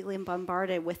completely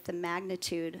bombarded with the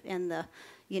magnitude and the,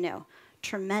 you know,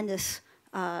 tremendous,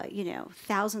 you know,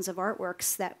 thousands of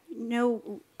artworks that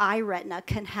no eye retina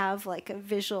can have like a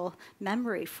visual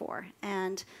memory for.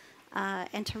 And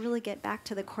and to really get back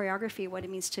to the choreography, what it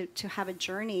means to have a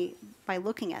journey by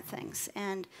looking at things,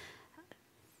 and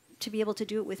to be able to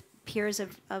do it with peers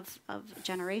of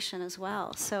generation as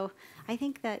well. So I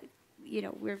think that, you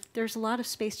know, there's a lot of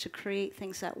space to create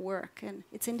things that work, and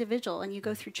it's individual, and you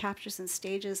go through chapters and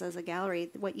stages as a gallery.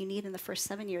 What you need in the first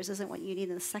 7 years isn't what you need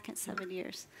in the second 7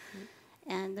 years.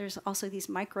 And there's also these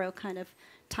micro kind of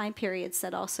time periods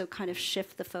that also kind of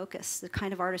shift the focus. The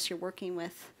kind of artists you're working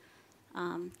with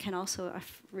can also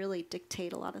really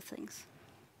dictate a lot of things.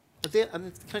 And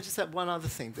can I just add one other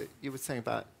thing that you were saying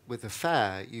about with the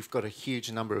fair, you've got a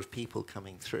huge number of people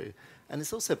coming through. And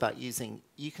it's also about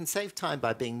you can save time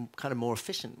by being kind of more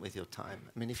efficient with your time.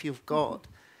 I mean, if you've got,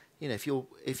 you know,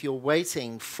 if you're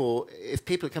waiting for, if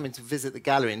people are coming to visit the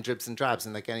gallery in dribs and drabs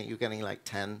and you're getting like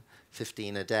 10,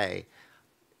 15 a day,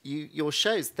 your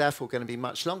show's therefore going to be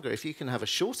much longer. If you can have a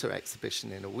shorter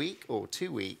exhibition in a week or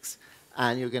 2 weeks,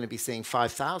 and you're going to be seeing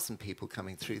 5,000 people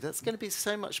coming through, that's going to be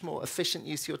so much more efficient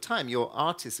use of your time. Your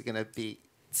artists are going to be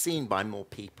seen by more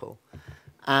people.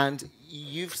 And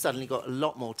you've suddenly got a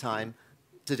lot more time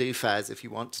to do fairs if you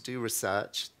want, to do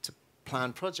research, to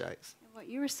plan projects. What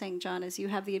you were saying, John, is you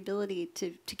have the ability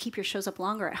to keep your shows up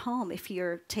longer at home if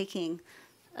you're taking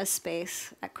a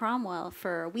space at Cromwell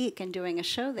for a week and doing a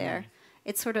show there.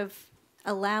 It's sort of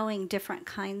allowing different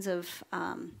kinds of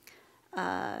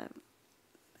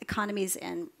economies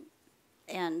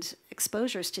and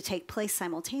exposures to take place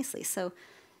simultaneously. So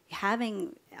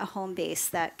having a home base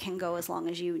that can go as long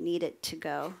as you need it to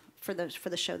go for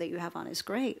the show that you have on is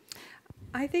great.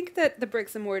 I think that the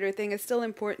bricks and mortar thing is still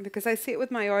important, because I see it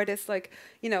with my artists. Like,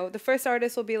 you know, the first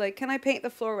artist will be like, can I paint the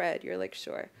floor red? You're like,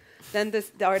 sure. Then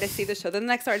the artist see the show. Then the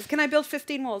next artist, can I build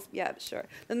 15 walls? Yeah, sure.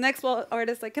 The next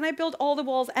artist, like, can I build all the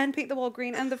walls and paint the wall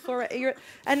green and the floor red?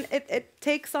 And it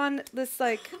takes on this,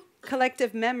 like,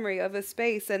 collective memory of a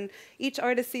space, and each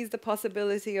artist sees the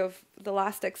possibility of the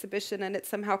last exhibition, and it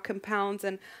somehow compounds.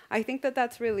 And I think that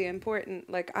that's really important.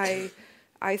 Like,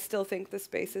 I still think the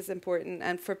space is important,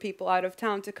 and for people out of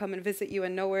town to come and visit you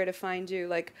and know where to find you,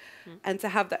 like, and to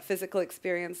have that physical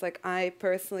experience. Like, I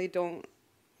personally don't,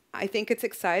 I think it's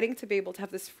exciting to be able to have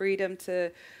this freedom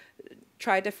to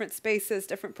try different spaces,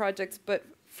 different projects, but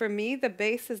for me, the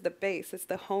base is the base. It's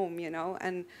the home, you know,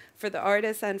 and for the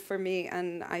artists and for me.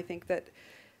 And I think that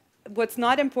what's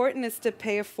not important is to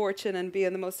pay a fortune and be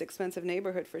in the most expensive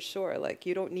neighborhood, for sure. Like,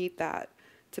 you don't need that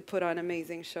to put on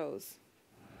amazing shows.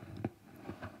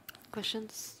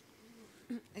 Questions?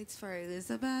 It's for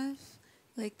Elizabeth.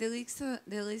 Like, the list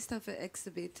of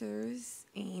exhibitors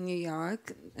in New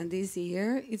York this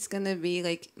year, it's going to be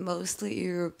like mostly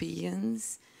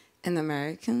Europeans and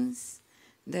Americans.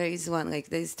 There is one, like,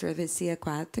 there's Travessia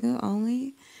 4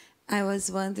 only. I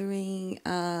was wondering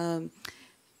why,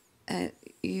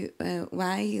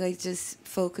 like, just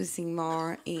focusing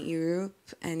more in Europe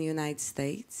and United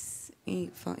States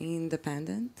for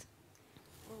independent?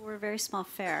 Well, we're a very small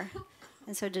fair.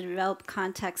 And so to develop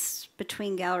contexts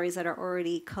between galleries that are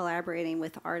already collaborating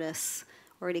with artists,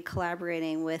 already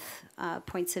collaborating with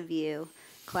points of view,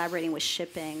 collaborating with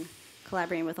shipping,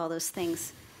 collaborating with all those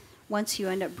things, once you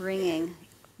end up bringing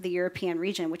the European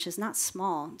region, which is not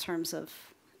small in terms of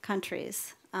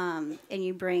countries, and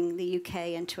you bring the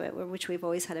UK into it, which we've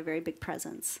always had a very big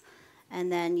presence.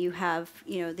 And then you have,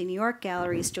 you know, the New York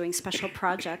galleries doing special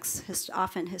projects,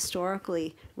 often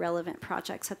historically relevant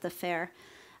projects at the fair.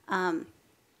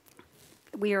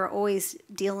 We are always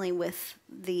dealing with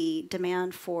the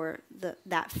demand for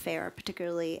that fair,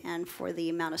 particularly, and for the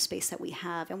amount of space that we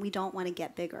have, and we don't want to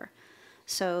get bigger.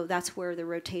 So that's where the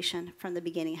rotation from the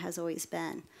beginning has always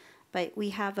been. But we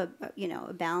have a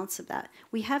balance of that.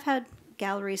 We have had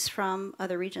galleries from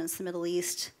other regions, the Middle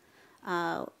East,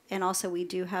 and also we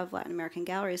do have Latin American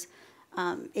galleries.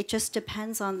 It just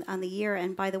depends on the year.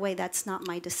 And by the way, that's not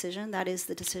my decision. That is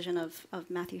the decision of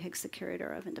Matthew Higgs, the curator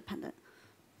of Independent.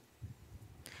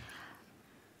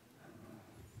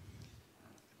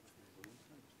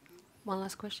 One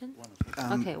last question?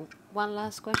 Okay, one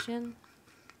last question.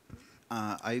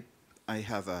 I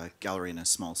have a gallery in a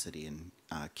small city in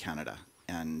Canada,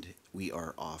 and we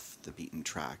are off the beaten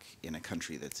track in a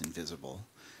country that's invisible.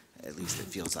 At least it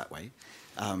feels that way.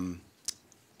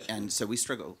 And so we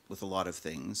struggle with a lot of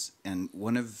things. And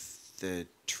one of the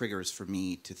triggers for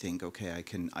me to think, okay, I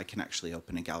can actually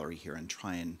open a gallery here and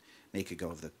try and make a go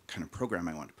of the kind of program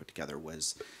I want to put together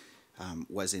was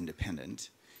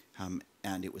Independent.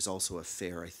 And it was also a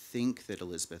fair. I think that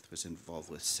Elizabeth was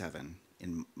involved with 7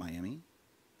 in Miami.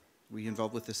 Were you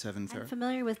involved with the 7 fair? I'm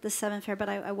familiar with the 7 fair, but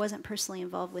I wasn't personally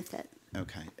involved with it.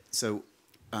 Okay. So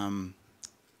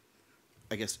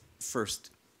I guess first,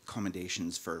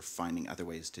 accommodations for finding other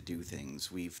ways to do things.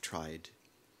 We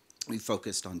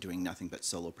focused on doing nothing but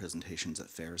solo presentations at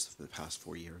fairs for the past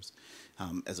 4 years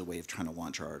as a way of trying to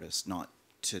launch our artists, not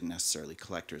to necessarily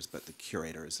collectors, but the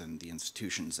curators and the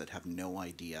institutions that have no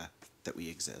idea that we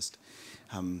exist.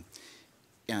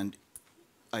 And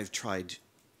I've tried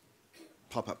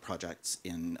pop-up projects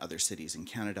in other cities in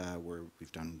Canada, where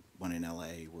we've done one in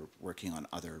LA, we're working on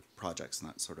other projects and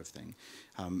that sort of thing.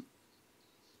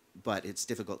 But it's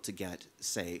difficult to get,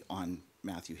 say, on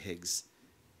Matthew Higgs'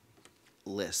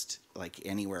 list, like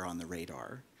anywhere on the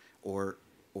radar, or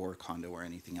Condo or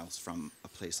anything else from a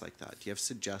place like that. Do you have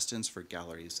suggestions for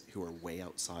galleries who are way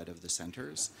outside of the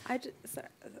centers?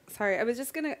 Sorry, I was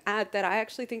just going to add that I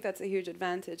actually think that's a huge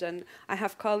advantage. And I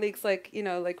have colleagues like,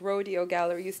 like Rodeo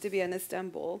Gallery used to be in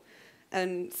Istanbul.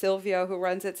 And Sylvia, who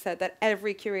runs it, said that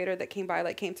every curator that came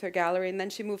by came to her gallery, and then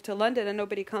she moved to London and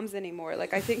nobody comes anymore.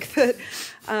 I think that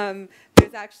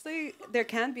there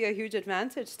can be a huge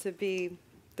advantage to be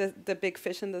the big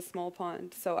fish in the small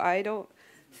pond. So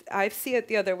I see it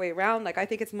the other way around. I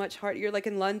think it's much harder. You're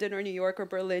in London or New York or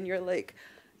Berlin,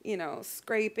 you're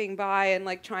scraping by and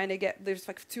trying to get, there's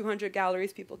 200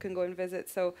 galleries people can go and visit.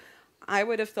 So I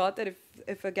would have thought that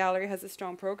if a gallery has a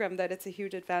strong program, that it's a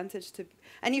huge advantage to,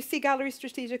 and you see galleries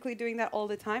strategically doing that all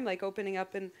the time, opening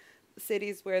up in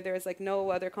cities where there's no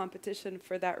other competition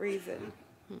for that reason.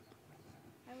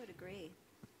 I would agree.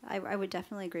 I would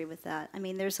definitely agree with that. I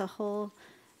mean, there's a whole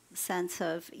sense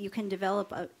of you can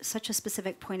develop such a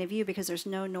specific point of view because there's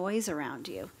no noise around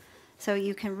you. So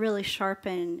you can really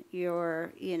sharpen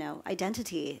your,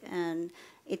 identity, and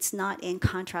it's not in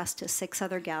contrast to 6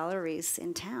 other galleries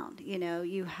in town.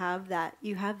 You have that,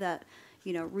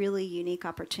 really unique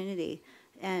opportunity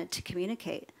to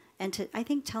communicate. And I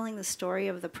think telling the story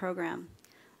of the program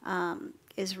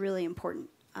is really important.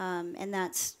 And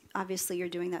that's, obviously you're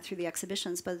doing that through the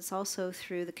exhibitions, but it's also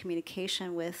through the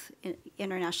communication with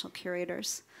international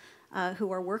curators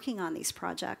who are working on these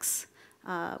projects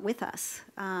with us.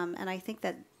 And I think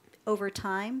that over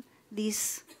time,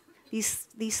 these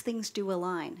things do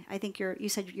align. I think you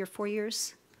said you're 4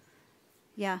 years?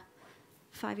 Yeah,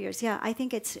 5 years. Yeah, I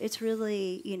think it's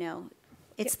really,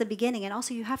 it's the beginning. And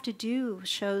also you have to do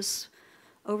shows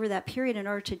over that period in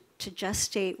order to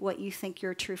gestate what you think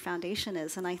your true foundation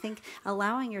is. And I think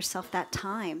allowing yourself that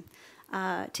time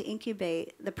to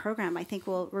incubate the program, I think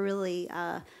will really,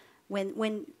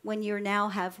 when you now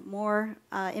have more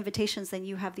invitations than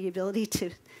you have the ability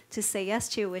to say yes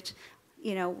to, which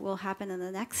will happen in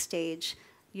the next stage,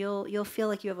 you'll feel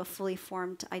like you have a fully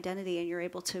formed identity and you're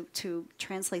able to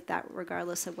translate that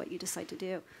regardless of what you decide to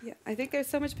do. Yeah, I think there's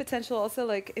so much potential also,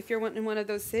 if you're in one of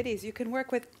those cities, you can work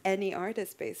with any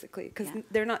artist basically, because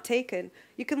they're not taken.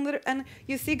 You can and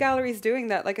you see galleries doing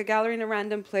that, a gallery in a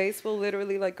random place will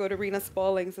literally go to Rena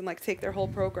Spalling's and take their whole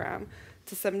program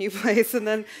to some new place, and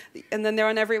then they're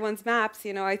on everyone's maps.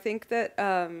 I think that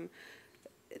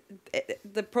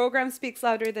the program speaks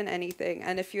louder than anything,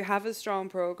 and if you have a strong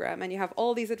program and you have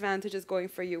all these advantages going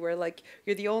for you, where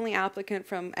you're the only applicant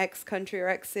from X country or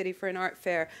X city for an art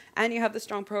fair, and you have the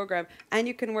strong program, and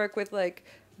you can work with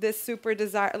this super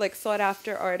sought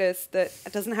after artist that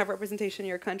doesn't have representation in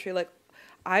your country,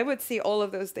 I would see all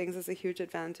of those things as a huge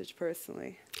advantage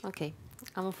personally. Okay,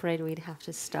 I'm afraid we'd have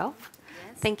to stop.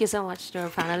 Yes. Thank you so much to our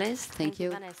panelists. Thank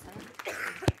you. Vanessa.